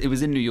 It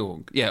was in New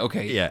York. Yeah,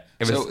 okay. Yeah.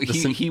 So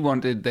he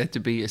wanted there to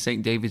be a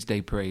St. David's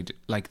Day parade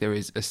like there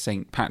is a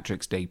St.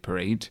 Patrick's Day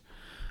parade.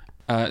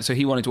 So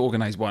he wanted to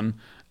organise one,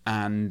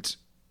 and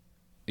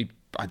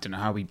I don't know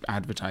how he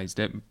advertised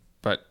it,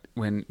 but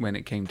when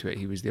it came to it,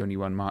 he was the only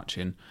one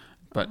marching.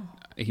 But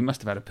he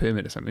must have had a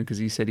permit or something, because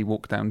he said he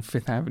walked down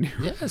Fifth Avenue.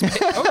 Yeah,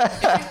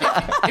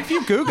 if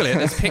you Google it,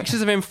 there's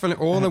pictures of him for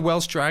all the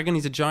Welsh dragon.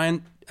 He's a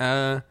giant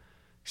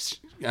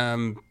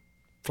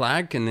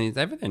flag and he's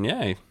everything,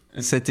 yeah.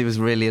 City was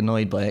really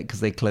annoyed by it because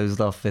they closed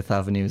off Fifth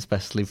Avenue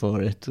especially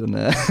for it. And,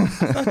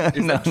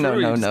 No.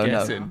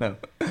 No.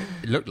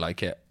 It looked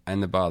like it in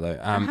the bar, though.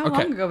 How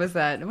long ago was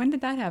that? When did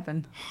that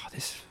happen?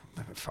 This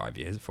 4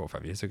 or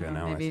 5 years ago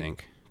now, maybe. I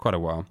think. Quite a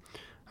while.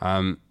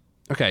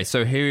 Okay,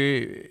 so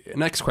here,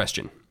 next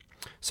question.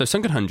 So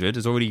Sunken Hundred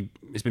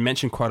it's been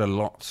mentioned quite a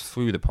lot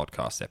through the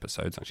podcast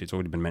episodes. Actually, it's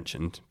already been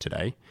mentioned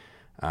today.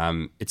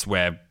 It's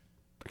where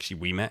actually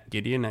we met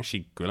Gideon.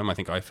 Actually, Gwilym, I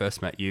think I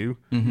first met you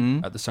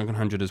at the Sunken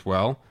Hundred as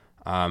well.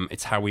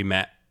 It's how we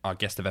met our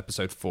guest of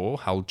episode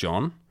 4, Hal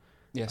John.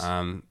 Yes.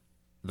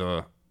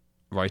 The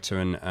writer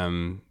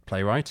and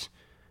playwright.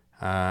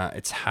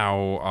 It's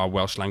how our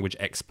Welsh language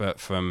expert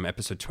from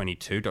episode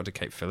 22, Dr.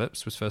 Kate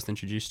Phillips, was first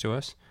introduced to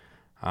us.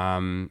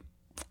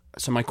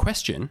 So my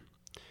question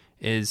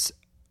is,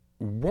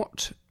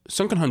 what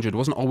Sunken Hundred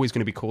wasn't always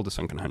going to be called the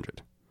Sunken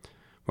Hundred.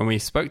 When we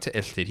spoke to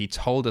Illtyd, he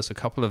told us a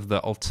couple of the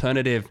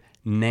alternative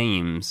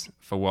names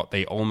for what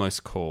they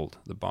almost called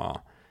the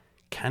bar.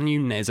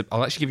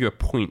 I'll actually give you a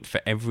point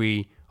for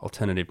every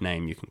alternative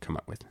name you can come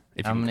up with.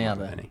 How many are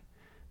there?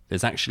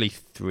 There's actually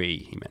 3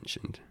 he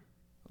mentioned.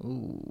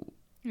 Ooh.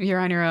 You're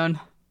on your own.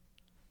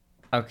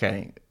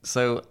 Okay,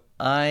 so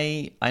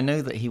I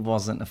know that he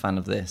wasn't a fan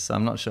of this. So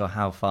I'm not sure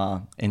how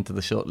far into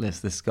the shortlist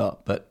this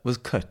got, but was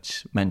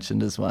Cwtch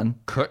mentioned as one?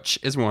 Cwtch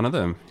is one of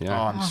them. Oh,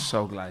 Yeah. I'm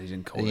so glad he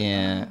didn't call it.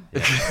 Yeah.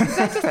 Is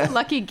that just a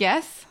lucky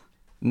guess?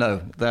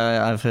 No,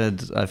 I've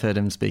heard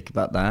him speak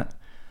about that.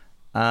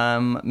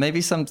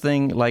 Maybe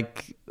something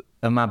like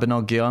a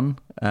Mabinogion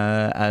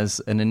as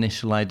an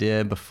initial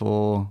idea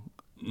before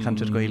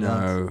Cantre'r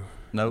Gwaelod.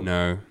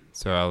 No.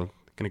 So I'm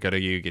going to go to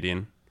you,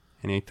 Gideon.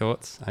 Any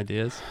thoughts,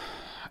 ideas?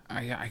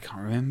 I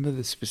can't remember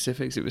the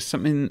specifics. It was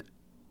something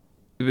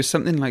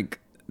like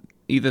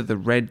either the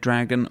Red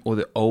Dragon or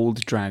the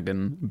Old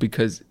Dragon,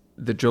 because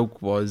the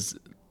joke was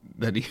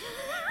that he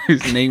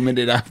was naming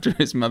it after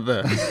his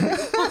mother.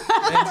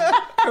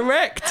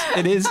 Correct.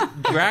 It is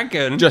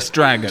Dragon. Just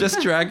Dragon.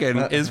 Just Dragon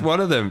is one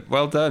of them.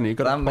 Well done. You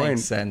got That a point.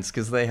 makes sense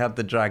because they had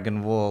the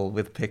dragon wall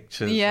with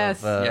pictures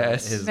Yes. of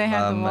Yes. his They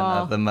had the mum wall. and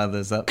other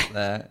mothers up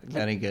there.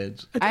 Very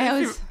good. I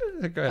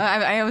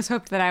always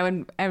hoped that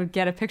I would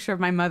get a picture of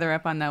my mother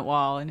up on that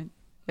wall, and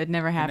it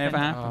never happened. Never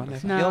happened.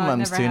 never. No, Your it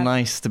mum's never too happened.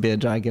 nice to be a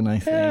dragon, I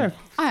think.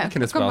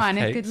 can as Come well on,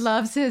 take- it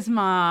loves his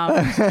mom.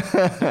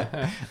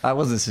 I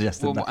wasn't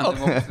suggesting Well, that. and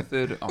then what was the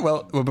third? Oh.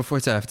 Well, before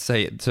I have to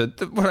say it, so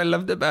what I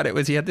loved about it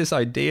was he had this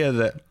idea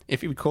that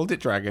if he called it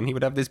Dragon, he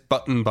would have this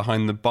button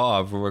behind the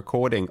bar of a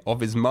recording of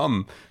his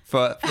mum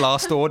for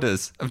last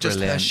orders of just her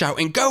Brilliant.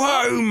 shouting, "Go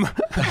home!"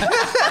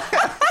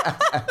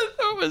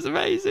 That was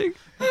amazing.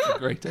 That's a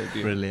great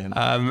idea. Brilliant.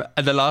 And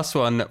the last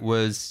one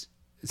was,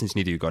 since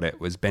neither of you got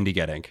it, was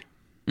Bendigedig.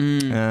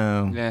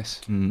 Oh.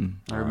 Yes, Mm.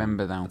 I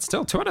remember that.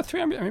 Still, 2 out of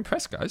 3. I'm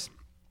impressed, guys.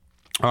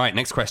 All right,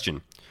 next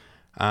question.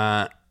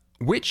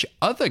 Which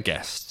other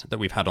guest that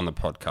we've had on the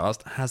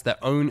podcast has their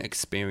own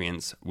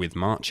experience with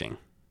marching?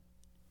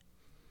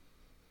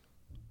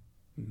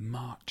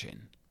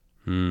 Marching.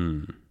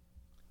 Ooh.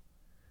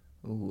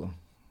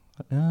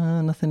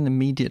 Nothing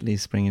immediately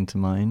springing to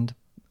mind.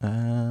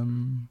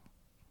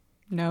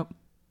 Nope.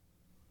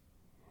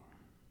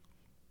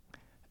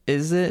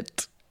 Is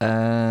it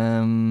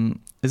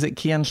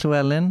Cian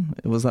Llewellyn?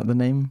 Was that the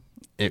name?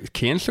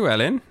 Cian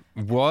Llewellyn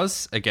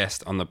was a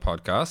guest on the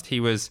podcast. He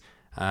was,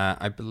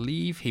 I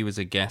believe he was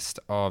a guest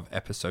of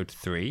episode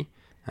 3.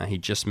 He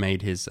just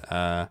made his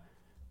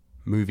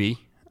movie,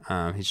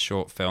 his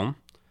short film.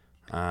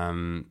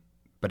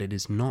 But it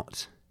is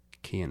not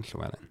Cian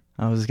Llewellyn.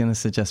 I was going to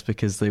suggest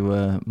because they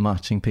were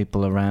marching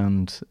people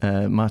around,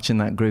 marching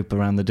that group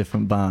around the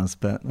different bars,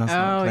 but that's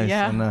not close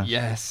enough.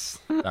 Yes,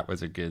 that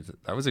was a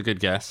good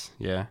guess.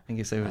 Yeah, I think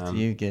it's over to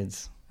you,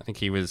 Gids. I think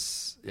he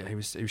was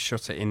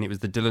shot it in. It was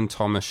the Dylan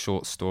Thomas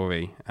short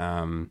story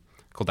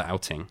called The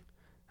Outing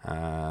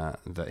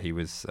that he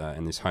was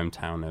in his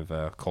hometown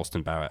of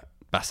Colston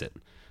Bassett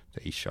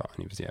that he shot,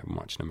 and he was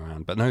marching them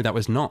around. But no, that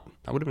was not.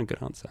 That would have been a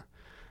good answer.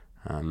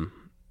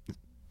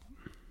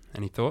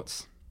 Any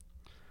thoughts?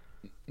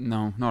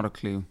 No, not a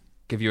clue.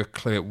 Give you a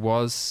clue.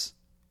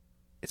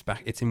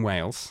 It's in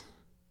Wales,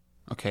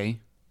 Okay.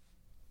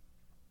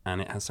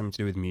 and it has something to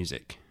do with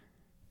music.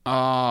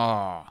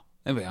 Ah,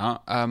 there we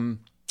are. I've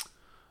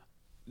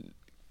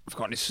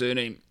forgotten his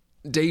surname.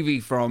 Davey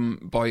from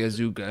Boy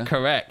Azooga.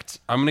 Correct.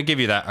 I'm going to give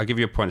you that. I'll give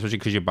you a point, especially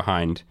because you're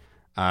behind.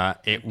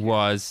 It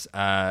was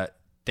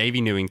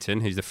Davey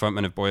Newington, who's the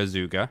frontman of Boy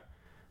Azooga.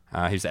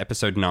 Who's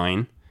episode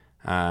 9.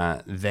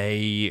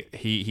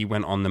 He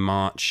went on the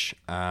march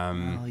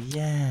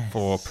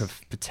for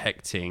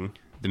protecting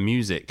the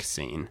music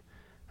scene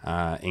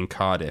in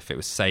Cardiff. It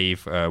was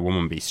Save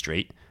Womanby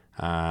Street,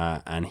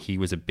 and he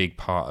was a big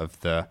part of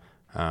the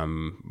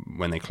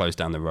when they closed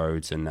down the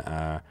roads and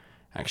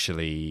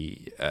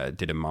actually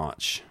did a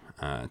march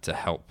to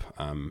help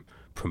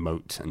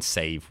promote and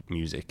save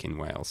music in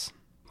Wales.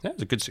 Yeah, it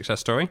was a good success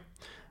story.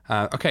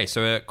 Okay,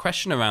 so a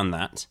question around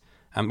that.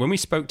 When we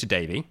spoke to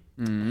Davey,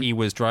 he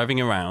was driving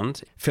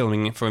around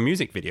filming for a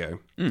music video.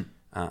 And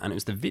it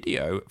was the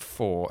video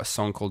for a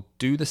song called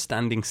Do the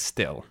Standing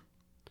Still.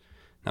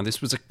 Now,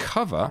 this was a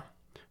cover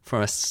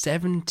from a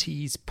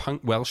 70s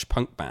Welsh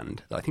punk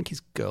band that I think his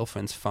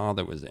girlfriend's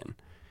father was in.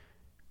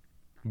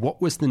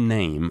 What was the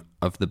name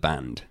of the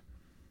band?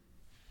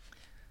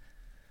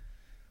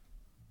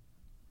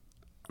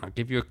 I'll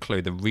give you a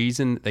clue. The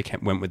reason they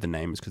went with the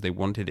name is because they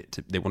wanted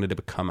to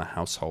become a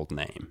household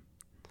name.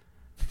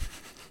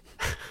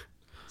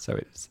 So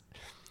it's.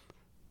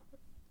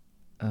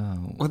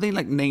 Oh. Were they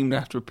like named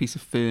after a piece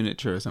of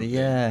furniture or something?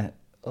 Yeah,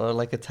 or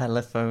like a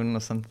telephone or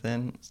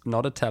something. It's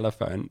not a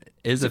telephone. It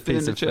is a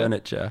piece of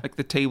furniture. Like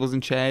the tables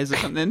and chairs or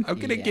something? I'm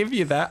going to give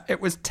you that.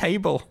 It was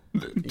table.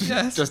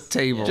 Yes. Just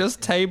table.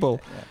 Just table.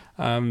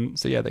 Yeah.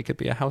 So yeah, they could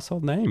be a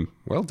household name.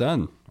 Well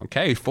done.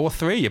 Okay,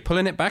 4-3. You're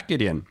pulling it back,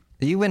 Gideon.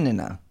 Are you winning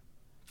now?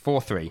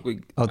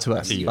 4-3. Oh, to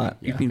us.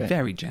 You've been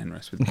very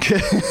generous with me.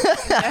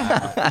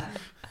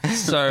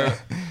 So,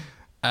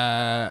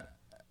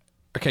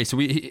 okay, so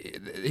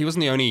he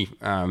wasn't the only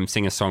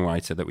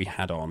singer-songwriter that we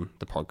had on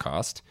the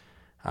podcast.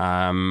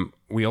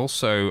 We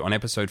also, on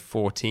episode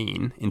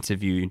 14,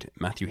 interviewed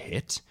Matthew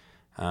Hitt,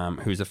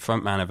 who's a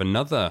frontman of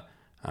another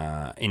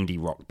indie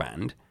rock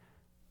band.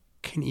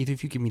 Can either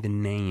of you give me the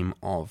name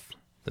of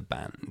the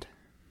band?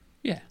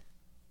 Yeah.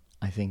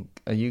 I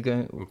think. Are you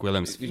going?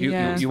 Willem's. You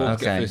won't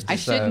get first. I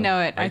should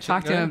know it. I Rachel,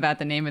 talked to go him ahead. about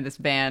the name of this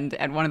band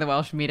at one of the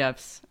Welsh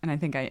meetups, and I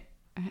think I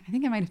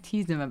might have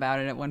teased him about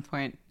it at one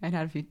point. I'd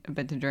had a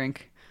bit to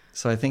drink.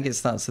 So I think it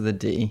starts with a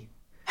D.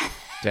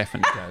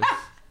 Definitely does.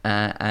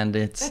 And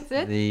it's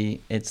That's it?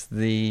 it's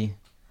the.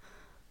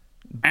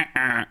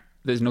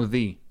 There's no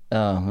the.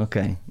 Oh,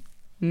 okay.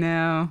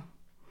 No.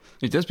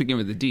 It does begin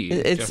with a D.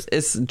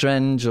 It's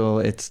Drenge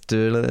or it's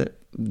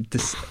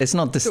it's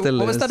not distillers.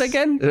 What was that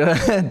again?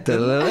 The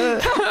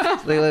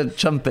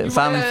trumpet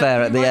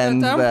fanfare at the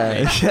end down? there.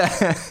 You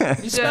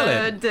spell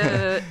it?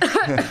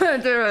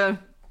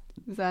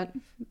 Is that?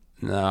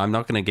 No, I'm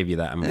not going to give you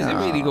that. Is it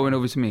really going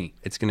over to me?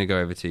 It's going to go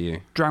over to you.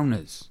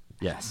 Drowners.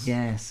 Yes.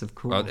 Yes, of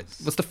course. Well,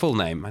 what's the full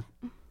name?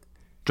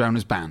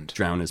 Drowners Band.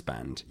 Drowners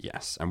Band.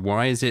 Yes. And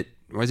why is it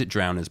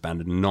Drowners Band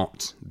and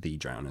not the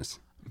Drowners?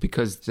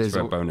 Because there's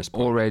for a bonus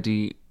point.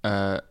 already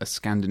a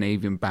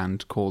Scandinavian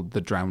band called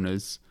the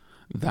Drowners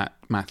that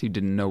Matthew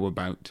didn't know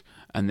about.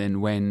 And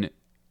then when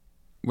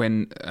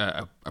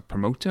a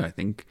promoter, I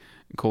think,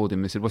 called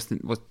him, they said, what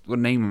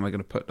name am I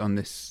going to put on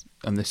this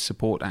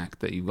support act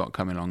that you've got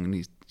coming along? And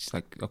he's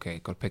like, okay,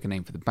 got to pick a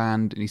name for the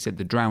band. And he said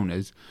the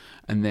Drowners.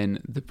 And then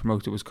the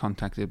promoter was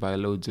contacted by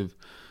loads of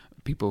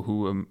people who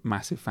were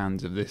massive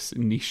fans of this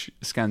niche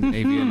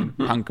Scandinavian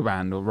punk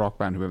band or rock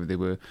band, whoever they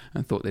were,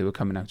 and thought they were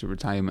coming out of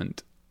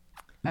retirement.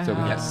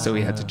 So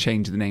he had to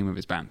change the name of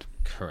his band.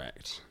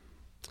 Correct.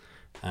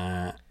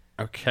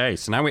 Okay,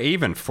 so now we're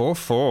even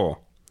 4-4.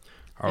 All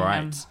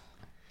right.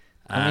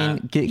 I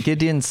mean,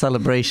 Gideon's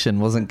celebration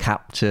wasn't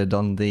captured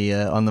on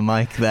the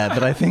mic there,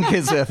 but I think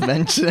it's worth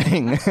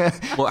mentioning.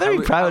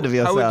 Very proud of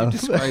yourself. How would you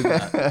describe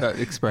that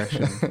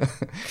expression?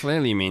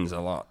 Clearly means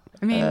a lot.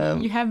 I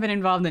mean, you have been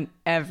involved in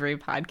every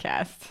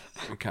podcast.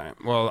 Okay.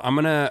 Well,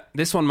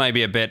 this one may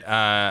be a bit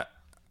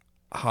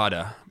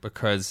harder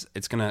because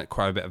it's going to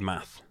require a bit of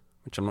math,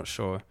 which I'm not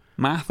sure.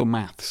 Math or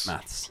maths?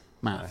 Maths.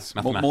 Maths.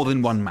 Mathematics. More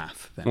than one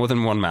math. Then. More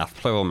than one math,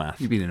 plural math.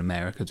 You've been in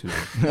America too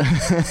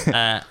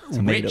long.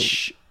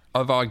 Which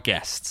of our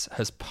guests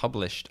has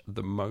published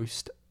the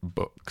most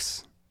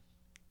books?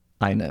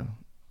 I know.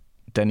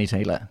 Denny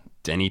Taylor.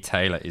 Denny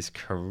Taylor is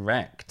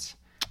correct.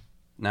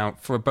 Now,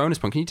 for a bonus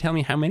point, can you tell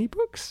me how many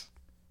books?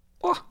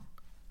 What?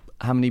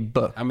 How many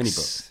books? How many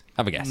books?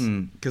 Have a guess.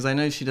 Because I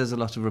know she does a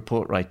lot of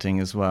report writing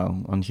as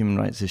well on human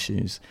rights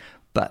issues.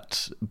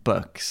 But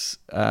books,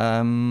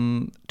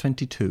 22.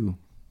 22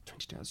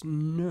 hours.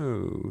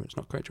 No, it's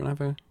not correct. Do you want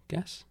to have a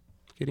guess,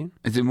 Gideon?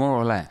 Is it more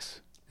or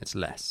less? It's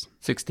less.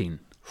 16.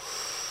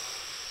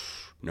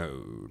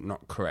 No,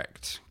 not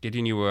correct.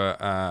 Gideon, you were...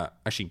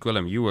 actually,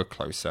 Gwilym, you were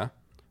closer.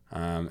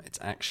 It's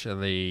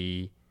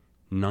actually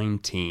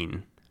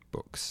 19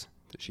 books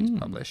that she's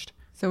published.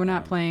 So we're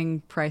not playing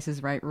Price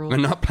is Right rules? We're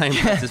not playing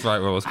Price is Right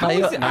rules. How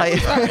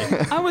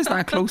is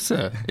that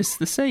closer? It's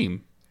the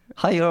same.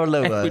 Higher or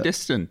lower?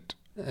 Equidistant.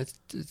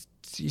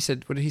 You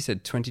said... What did he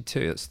said?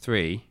 22. That's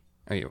 3.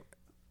 Oh,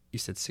 you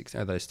said 6.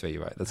 Oh, those 3.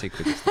 Right. That's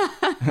equidistant.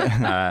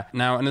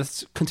 Now, and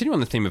let's continue on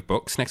the theme of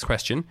books. Next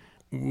question.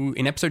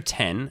 In episode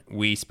 10,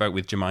 we spoke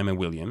with Jemima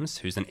Williams,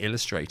 who's an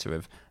illustrator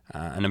of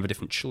a number of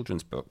different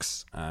children's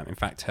books. In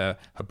fact, her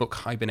book,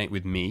 Hibernate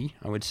With Me,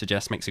 I would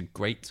suggest makes a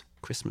great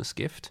Christmas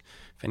gift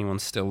if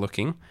anyone's still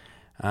looking.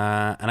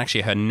 And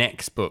actually, her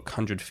next book,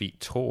 100 Feet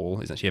Tall,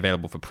 is actually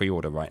available for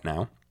pre-order right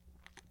now.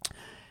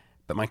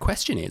 But my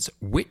question is,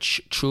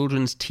 which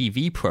children's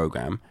TV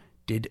program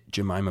did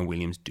Jemima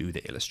Williams do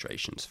the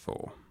illustrations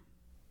for?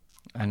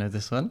 I know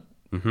this one.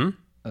 Mm-hmm.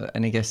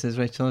 Any guesses,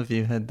 Rachel? Have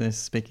you heard this,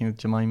 speaking of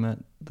Jemima?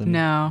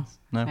 No,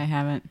 No? I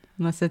haven't.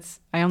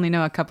 I only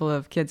know a couple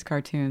of kids'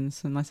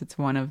 cartoons, unless it's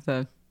one of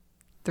the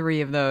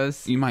 3 of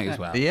those. You might as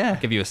well. Yeah.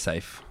 I'll give you a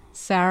safe.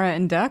 Sarah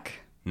and Duck?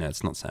 No,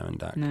 it's not Sarah and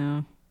Duck.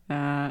 No.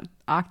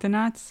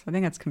 Octonauts? I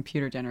think that's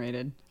computer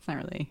generated. It's not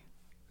really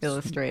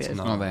illustrated. It's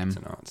not them.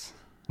 It's not.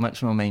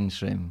 Much more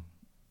mainstream.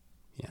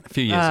 Yeah, a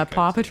few years ago.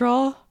 Paw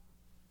Patrol?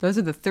 Those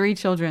are the 3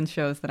 children's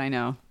shows that I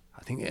know.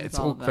 I think It's it's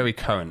all all of them. very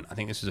current. I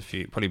think this was a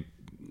few, probably,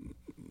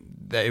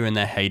 they were in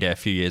their heyday a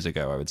few years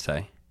ago, I would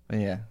say. But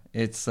yeah,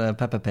 it's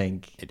Peppa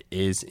Pig. It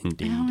is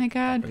indeed. Oh my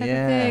God, Peppa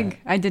Yeah. Pig.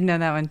 I didn't know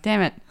that one.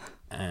 Damn it.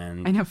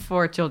 And I know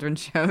 4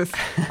 children's shows.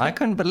 I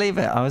couldn't believe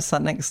it. I was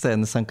sat next to her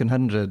in the Sunken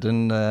Hundred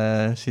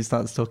and she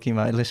starts talking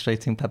about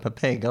illustrating Peppa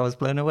Pig. I was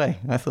blown away.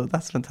 I thought,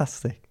 that's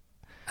fantastic.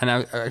 And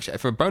actually,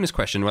 for a bonus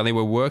question, while they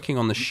were working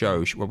on the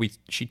show,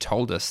 she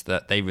told us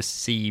that they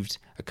received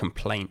a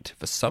complaint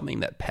for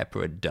something that Peppa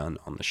had done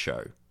on the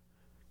show.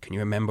 Can you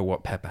remember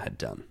what Peppa had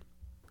done?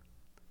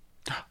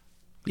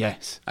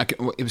 Yes.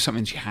 It was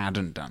something she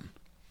hadn't done.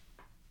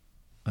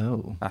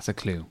 Oh. That's a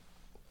clue.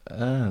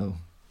 Oh.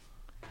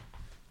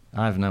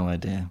 I have no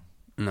idea.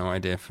 No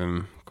idea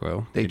from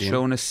Gwyl. They'd Gideon?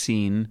 shown a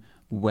scene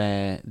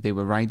where they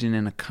were riding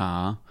in a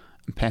car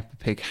and Peppa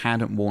Pig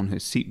hadn't worn her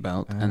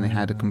seatbelt and they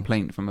had a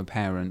complaint from a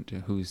parent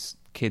whose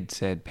kid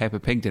said, Peppa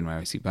Pig didn't wear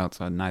a seatbelt,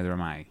 so neither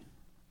am I.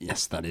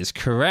 Yes, that is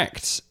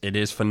correct. It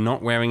is for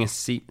not wearing a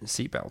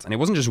seatbelt. And it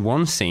wasn't just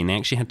one scene. They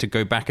actually had to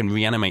go back and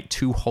reanimate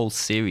 2 whole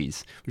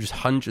series, which was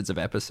hundreds of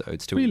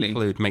episodes to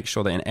Really? make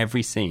sure that in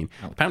every scene.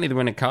 Apparently they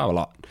were in a car a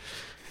lot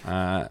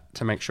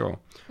to make sure.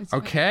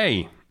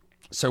 Okay.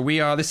 So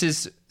this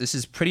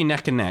is pretty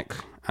neck and neck.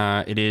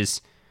 It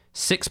is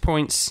 6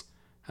 points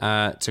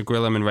to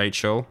Gwilym and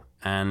Rachel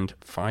and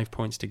 5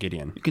 points to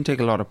Gideon. You can take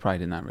a lot of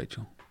pride in that,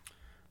 Rachel.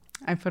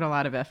 I put a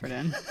lot of effort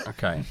in.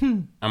 Okay.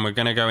 And we're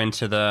going to go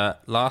into the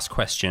last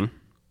question.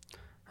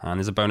 And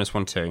there's a bonus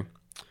one too.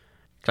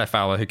 Claire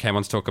Fowler, who came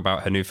on to talk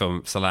about her new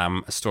film,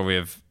 Salam, a story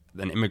of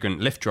an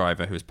immigrant Lyft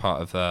driver who was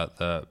part of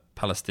the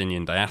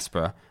Palestinian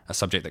diaspora, a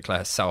subject that Claire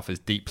herself is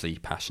deeply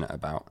passionate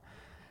about.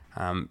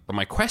 But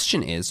my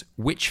question is,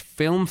 which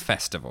film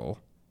festival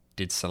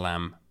did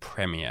Salam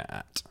premiere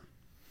at?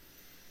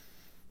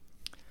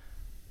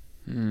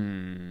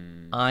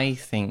 I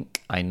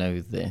think I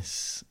know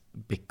this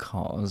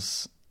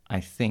because I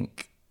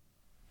think...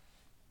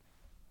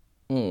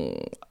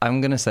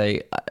 I'm going to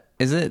say,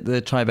 is it the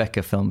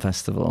Tribeca Film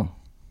Festival?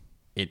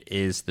 It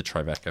is the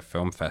Tribeca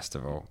Film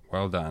Festival.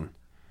 Well done.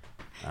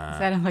 Is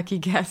that a lucky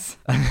guess?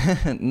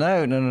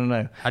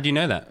 No. How do you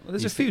know that? Well,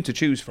 there's a few to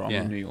choose from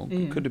Yeah. in New York.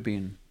 Yeah. Could have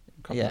been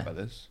a couple Yeah. of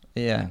others.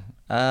 Yeah.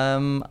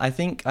 I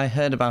think I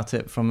heard about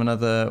it from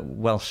another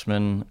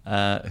Welshman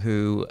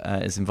who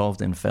is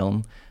involved in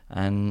film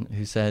and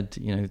who said,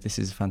 this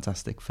is a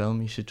fantastic film.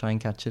 You should try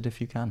and catch it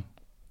if you can.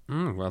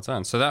 Well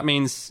done. So that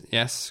means,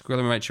 yes,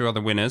 Gwilym and Rachel are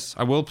the winners.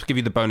 I will give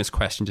you the bonus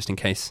question just in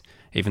case,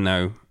 even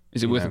though...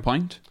 Is it worth a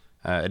point?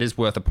 It is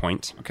worth a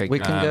point. Okay. We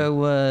can go,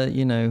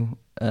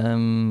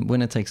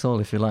 winner takes all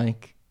if you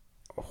like.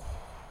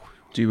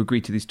 Do you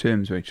agree to these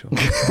terms, Rachel?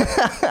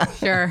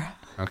 Sure.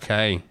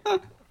 Okay.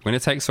 Winner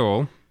takes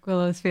all.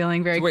 Willow's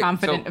feeling very Wait,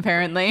 confident, so-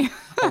 apparently.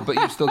 But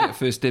you still get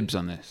first dibs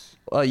on this.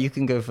 Well, you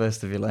can go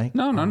first if you like.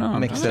 No.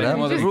 Mix it up.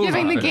 Well, the Just rules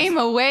giving are the for this. game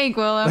away,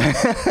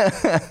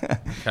 Gwilym.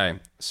 Okay.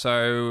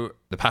 So,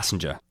 The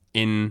Passenger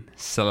in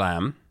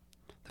Salam,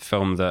 the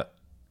film that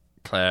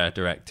Claire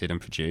directed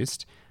and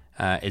produced,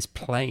 is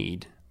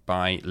played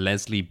by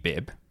Leslie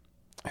Bibb,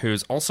 who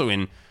is also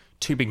in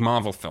 2 big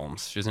Marvel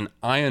films. She was in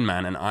Iron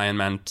Man and Iron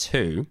Man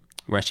 2,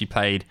 where she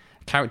played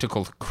a character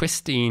called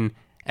Christine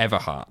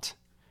Everhart.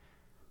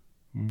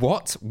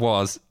 What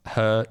was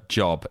her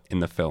job in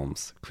the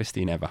films,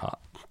 Christine Everhart?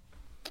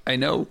 I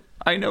know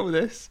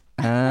this.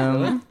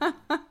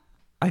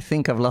 I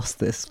think I've lost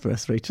this for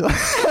us, Rachel.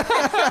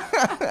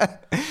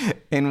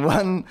 in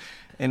one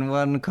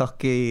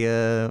cocky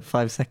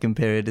 5-second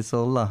period, it's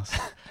all lost.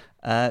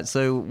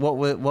 So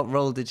what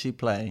role did she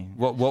play?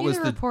 What was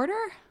a the reporter?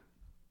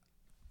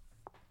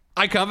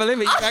 I can't believe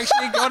it. You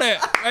actually got it,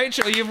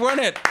 Rachel. You've won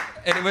it.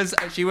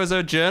 She was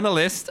a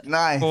journalist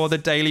for the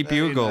Daily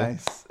Bugle.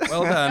 Nice.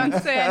 Well done.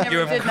 Don't say I never You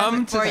have did come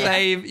that to for you.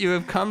 save. You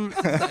have come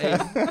to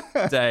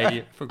save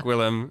day for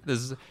Gwilym.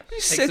 He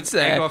sits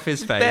there, off his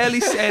face. barely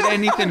said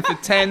anything for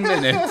 10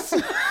 minutes.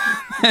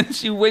 And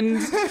she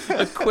wins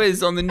a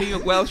quiz on the New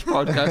York Welsh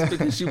podcast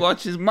because she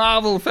watches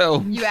Marvel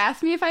films. You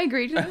asked me if I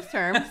agreed to those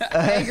terms.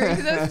 I agreed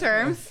to those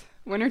terms.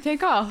 Winner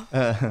take all.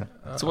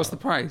 So what's the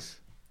prize?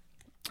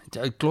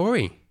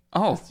 Glory.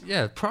 Oh,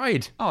 Yeah,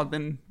 pride.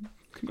 then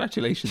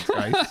congratulations,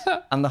 guys.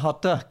 And the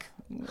hot duck.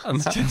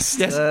 Yes,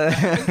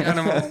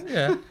 animal.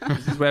 Yeah,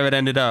 this is where it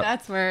ended up.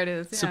 That's where it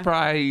is. Yeah.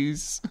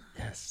 Surprise.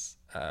 Yes,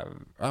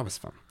 that was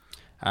fun.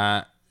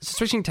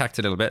 Switching tact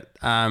a little bit,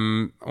 I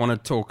want to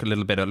talk a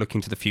little bit about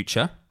looking to the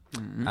future.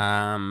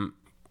 I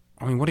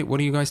mean, what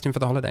are you guys doing for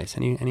the holidays?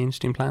 Any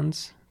interesting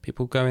plans?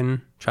 People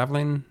going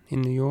traveling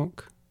in New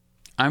York?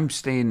 I'm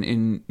staying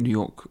in New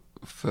York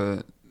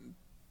for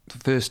the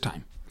first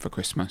time for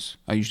Christmas.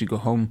 I usually go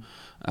home,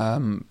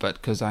 but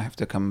because I have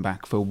to come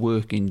back for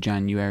work in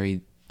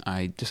January,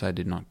 I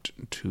decided not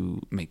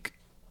to make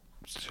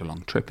such a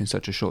long trip in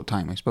such a short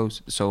time, I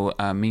suppose. So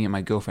me and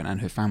my girlfriend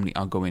and her family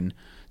are going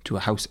to a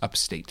house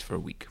upstate for a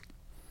week.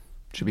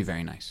 Should be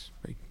very nice.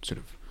 Very sort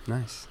of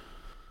Nice.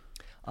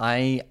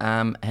 I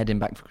am heading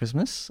back for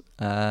Christmas.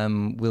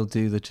 We'll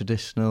do the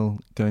traditional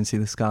go and see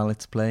the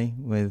Scarlets play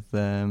with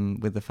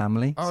the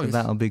family. So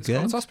that'll be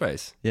good. It's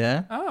Ospreys.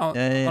 Yeah. Oh,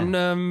 Yeah.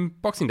 on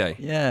Boxing Day.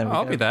 Yeah. Oh,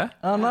 I'll be there.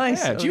 Oh,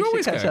 nice. Yeah. Do you we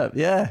always should catch go? up.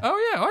 Yeah.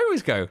 Oh yeah, I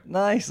always go.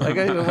 Nice. I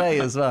go away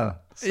as well.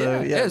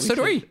 So yeah, so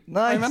do we.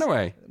 Nice. I ran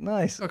away.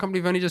 Nice. I can't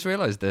believe I only just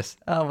realised this.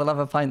 Oh, we'll have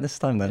a pint this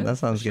time then. That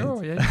sounds Sure,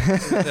 good.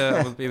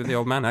 yeah. We'll be with the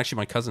old man. Actually,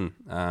 my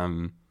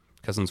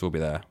cousins will be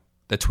there.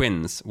 They're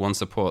twins. One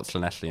supports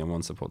Llanelli and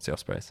one supports the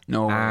Ospreys.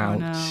 no. Ouch.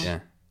 no. Yeah.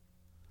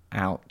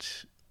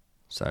 Ouch.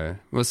 So,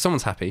 well,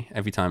 someone's happy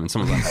every time and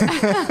someone's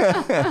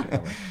unhappy.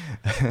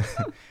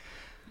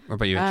 What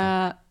about you,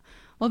 Rachel?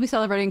 We'll be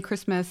celebrating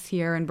Christmas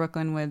here in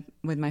Brooklyn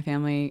with my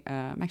family.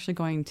 I'm actually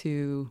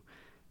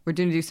we're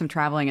going to do some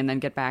traveling and then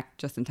get back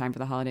just in time for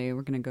the holiday.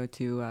 We're going to go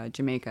to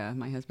Jamaica,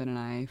 my husband and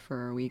I,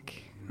 for a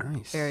week.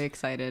 Nice. Very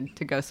excited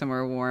to go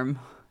somewhere warm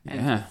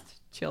and Yeah.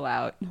 just chill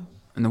out.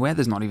 And the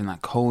weather's not even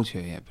that cold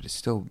here yet, but it's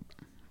still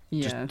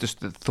Yeah. just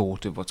the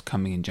thought of what's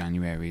coming in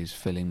January is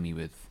filling me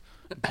with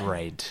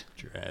dread.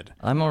 Dread.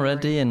 I'm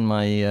already in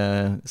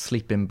my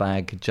sleeping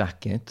bag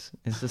jacket.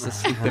 It's just a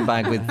sleeping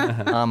bag with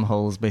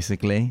armholes,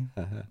 basically.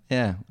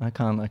 Yeah, I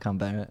can't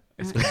bear it.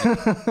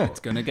 It's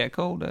gonna get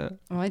colder.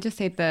 Well, I just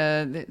hate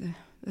the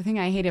thing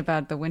I hate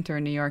about the winter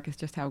in New York is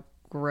just how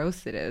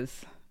gross it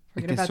is.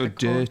 It Forget gets about so the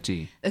cold.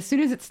 dirty. As soon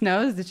as it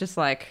snows, it's just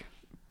like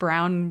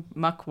brown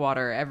muck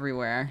water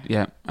everywhere.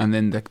 Yeah, and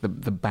then the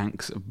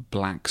banks of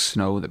black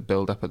snow that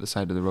build up at the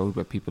side of the road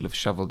where people have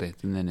shoveled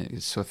it, and then it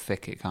is so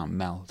thick it can't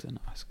melt, and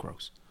it's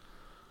gross.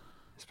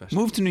 Especially.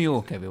 Move to New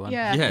York, everyone.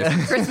 Yeah.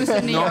 Yes. Christmas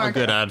in New Not York. a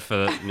good ad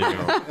for New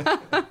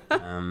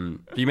York.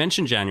 You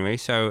mentioned January,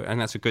 and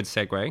that's a good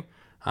segue.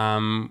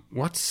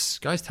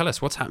 Guys, tell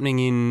us what's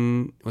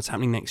happening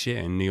next year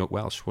in New York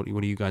Welsh. What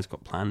do you guys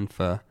got planned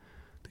for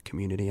the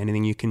community?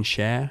 Anything you can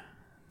share?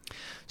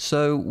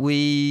 So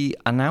we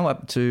are now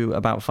up to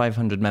about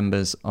 500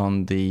 members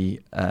on the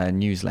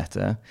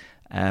newsletter.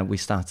 We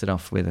started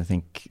off with, I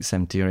think,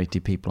 70 or 80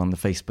 people on the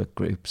Facebook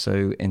group.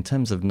 So in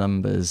terms of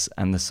numbers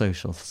and the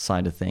social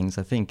side of things,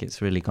 I think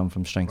it's really gone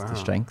from strength to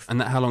strength.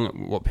 And how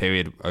long? What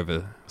period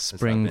over?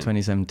 Spring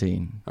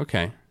 2017.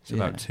 Okay, so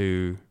about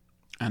two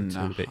And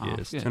and a bit half,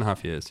 years, yeah.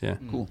 2.5 years. Yeah.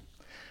 Cool.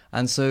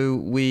 And so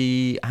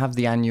we have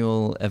the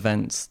annual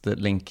events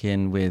that link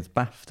in with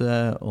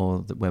BAFTA or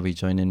where we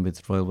join in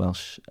with Royal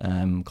Welsh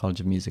College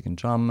of Music and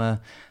Drama,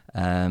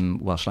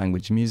 Welsh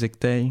Language Music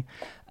Day.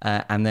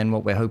 And then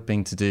what we're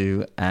hoping to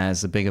do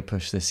as a bigger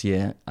push this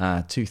year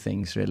are two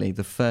things, really.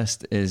 The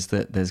first is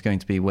that there's going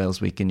to be Wales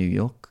Week in New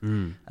York.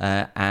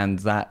 And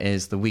that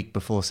is the week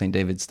before St.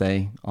 David's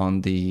Day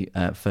on the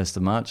 1st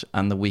of March,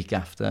 and the week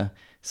after.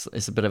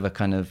 It's a bit of a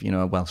kind of,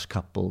 a Welsh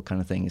couple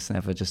kind of thing. It's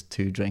never just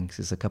 2 drinks,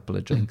 it's a couple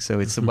of drinks. So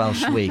it's a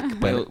Welsh week.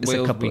 But it's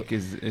Wales a couple Week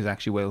is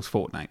actually Wales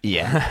Fortnight.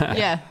 Yeah.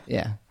 Yeah.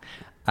 Yeah.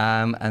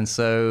 And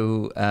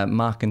so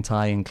Mark and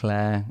Ty and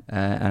Claire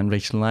and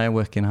Rachel and I are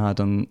working hard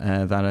on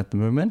that at the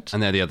moment.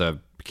 And they're the other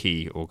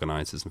key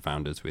organisers and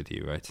founders with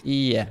you, right?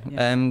 Yeah.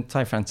 Yeah.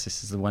 Ty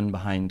Francis is the one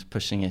behind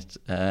pushing it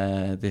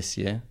this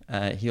year.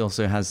 He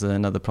also has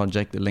another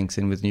project that links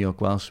in with New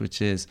York Welsh,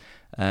 which is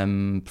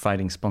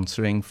providing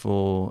sponsoring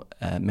for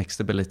mixed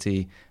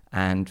ability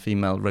and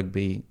female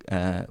rugby,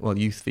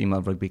 youth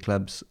female rugby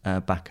clubs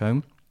back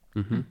home.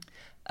 Mm-hmm.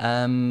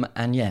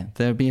 And yeah,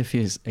 there'll be a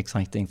few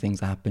exciting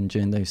things that happen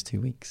during those 2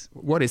 weeks.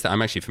 What is that?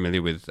 I'm actually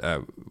familiar with.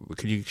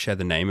 Could you share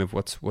the name of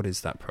what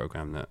is that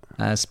program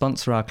that?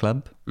 Sponsor Our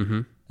Club.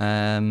 Mm-hmm.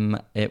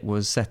 It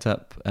was set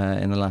up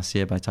in the last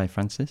year by Ty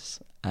Francis.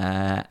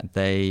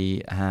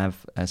 They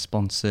have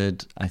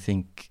sponsored, I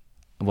think,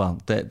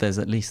 there's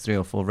at least 3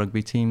 or 4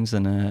 rugby teams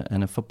and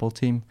a football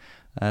team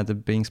that are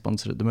being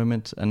sponsored at the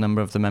moment. A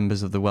number of the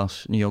members of the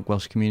New York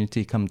Welsh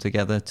community come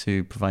together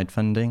to provide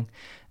funding,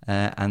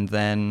 and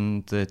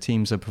then the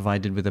teams are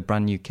provided with a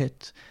brand new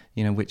kit,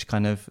 which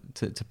kind of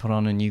to put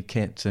on a new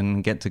kit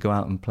and get to go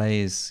out and play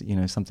is,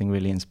 something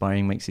really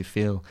inspiring, makes you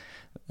feel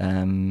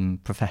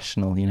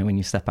professional, when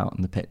you step out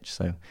on the pitch.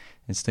 So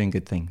it's doing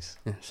good things.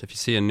 Yeah, so if you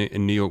see a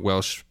New York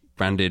Welsh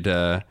branded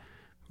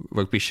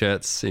rugby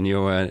shirts in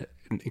your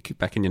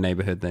back in your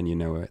neighborhood, then you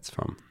know where it's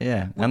from.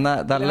 Yeah, and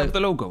that they have the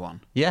logo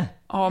on. Yeah.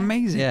 Oh,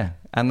 amazing. Yeah,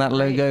 and that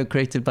logo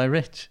created by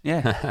Rich.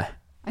 Yeah.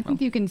 I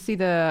think you can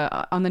see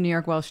on the New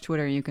York Welsh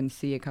Twitter, you can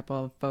see a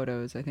couple of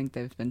photos. I think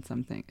there's been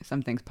some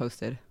things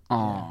posted.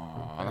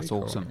 Oh, that's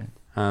cool. awesome.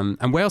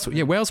 And Wales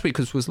Week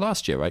was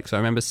last year, right? Because I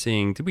remember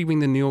seeing. Did we ring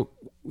the New York?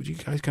 Would you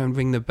guys go and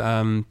ring the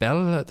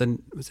bell at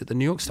was it the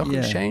New York Stock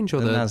Exchange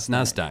or the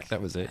NASDAQ?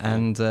 That was it.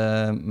 And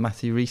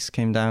Matthew Rees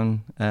came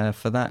down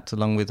for that,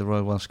 along with the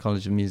Royal Welsh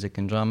College of Music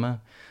and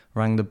Drama,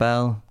 rang the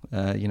bell.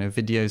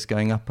 Videos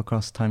going up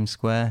across Times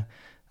Square.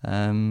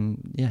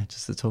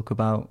 Just to talk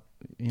about,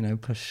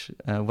 push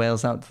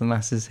Wales out to the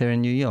masses here in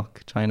New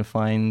York, trying to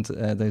find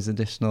those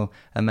additional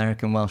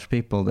American Welsh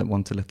people that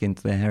want to look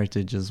into their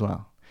heritage as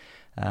well.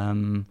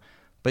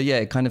 But yeah,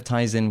 it kind of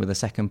ties in with the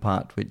second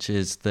part, which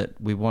is that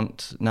we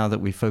want, now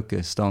that we've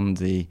focused on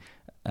the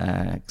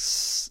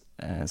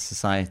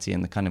society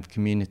and the kind of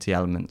community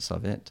elements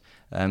of it,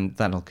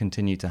 that'll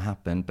continue to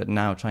happen, but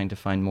now trying to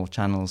find more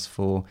channels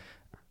for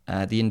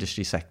the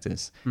industry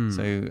sectors.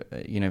 So,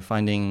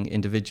 finding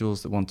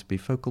individuals that want to be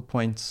focal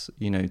points,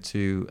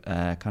 to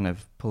kind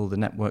of pull the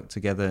network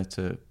together,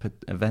 to put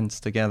events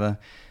together,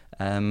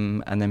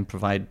 and then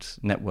provide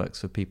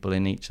networks for people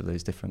in each of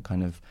those different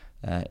kind of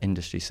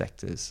industry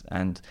sectors.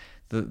 And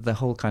the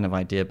whole kind of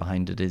idea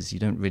behind it is you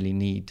don't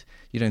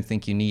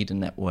think you need a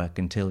network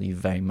until you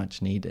very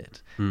much need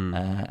it.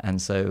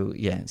 And so,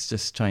 it's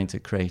just trying to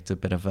create a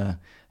bit of a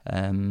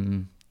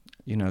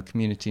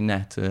community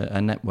net, a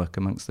network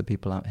amongst the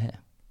people out here.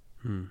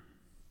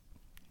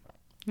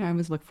 Yeah, I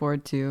always look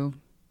forward to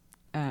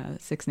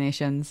Six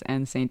Nations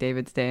and St.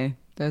 David's Day.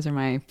 Those are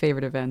my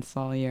favorite events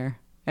all year.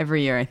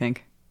 Every year, I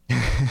think.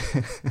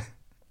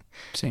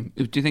 Same.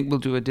 Do you think we'll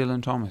do a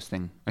Dylan Thomas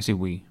thing? I say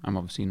we. I'm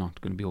obviously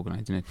not going to be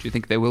organising it. Do you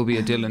think there will be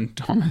a Dylan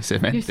Thomas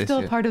event You're this still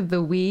year? part of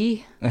the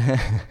we.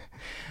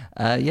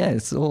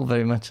 It's all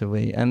very much a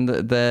we. And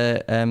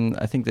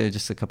I think there were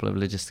just a couple of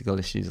logistical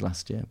issues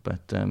last year,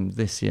 but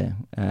this year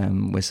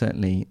we're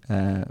certainly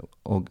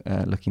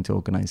looking to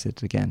organise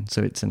it again.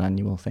 So it's an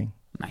annual thing.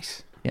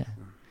 Nice. Yeah.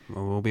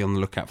 Well, we'll be on the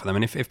lookout for them.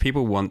 And if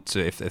people want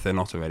to, if they're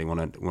not already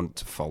want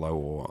to follow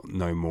or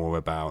know more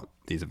about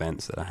these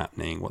events that are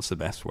happening, what's the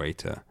best way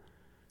to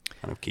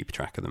kind of keep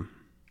track of them?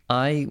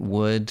 I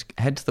would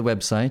head to the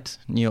website,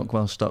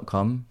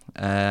 newyorkwelsh.com.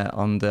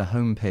 On the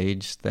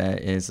homepage, there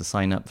is a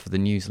sign up for the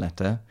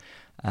newsletter.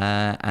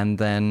 And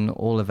then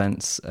all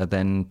events are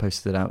then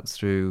posted out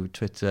through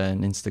Twitter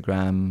and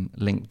Instagram,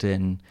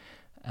 LinkedIn,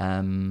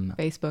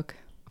 Facebook.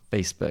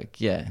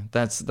 Yeah,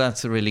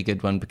 that's a really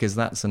good one, because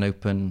that's an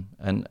open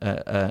and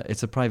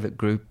it's a private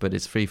group, but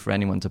it's free for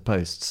anyone to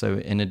post. So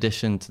in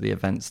addition to the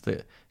events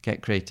that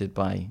get created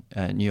by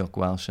New York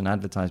Welsh and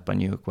advertised by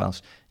New York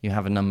Welsh, you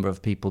have a number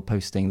of people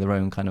posting their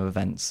own kind of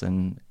events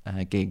and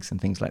gigs and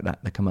things like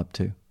that come up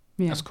too.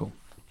 Yeah. That's cool.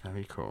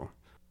 Very cool.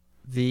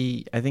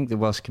 I think the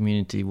Welsh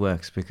community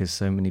works because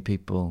so many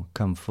people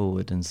come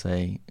forward and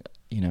say,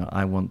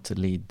 I want to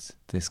lead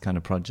this kind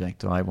of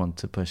project, or I want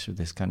to push with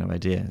this kind of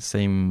idea.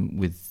 Same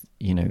with,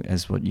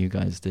 as what you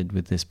guys did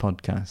with this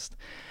podcast.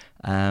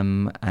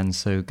 And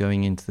so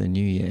going into the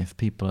new year, if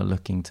people are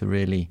looking to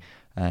really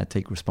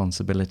take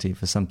responsibility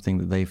for something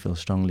that they feel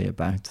strongly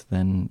about,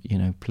 then,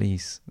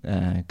 please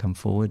come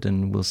forward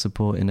and we'll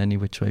support in any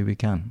which way we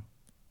can.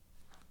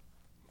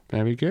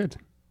 Very good.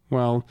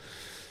 Well,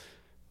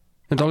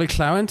 Nadolig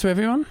Llawen to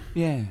everyone.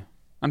 Yeah.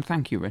 And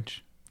thank you,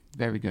 Rich.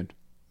 Very good.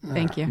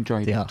 Thank you.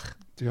 Enjoyed it. Diolch.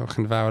 Diolch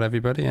yn fawr,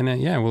 everybody. And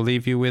we'll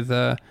leave you with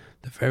the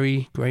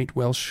very great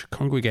Welsh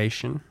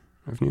congregation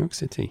of New York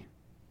City.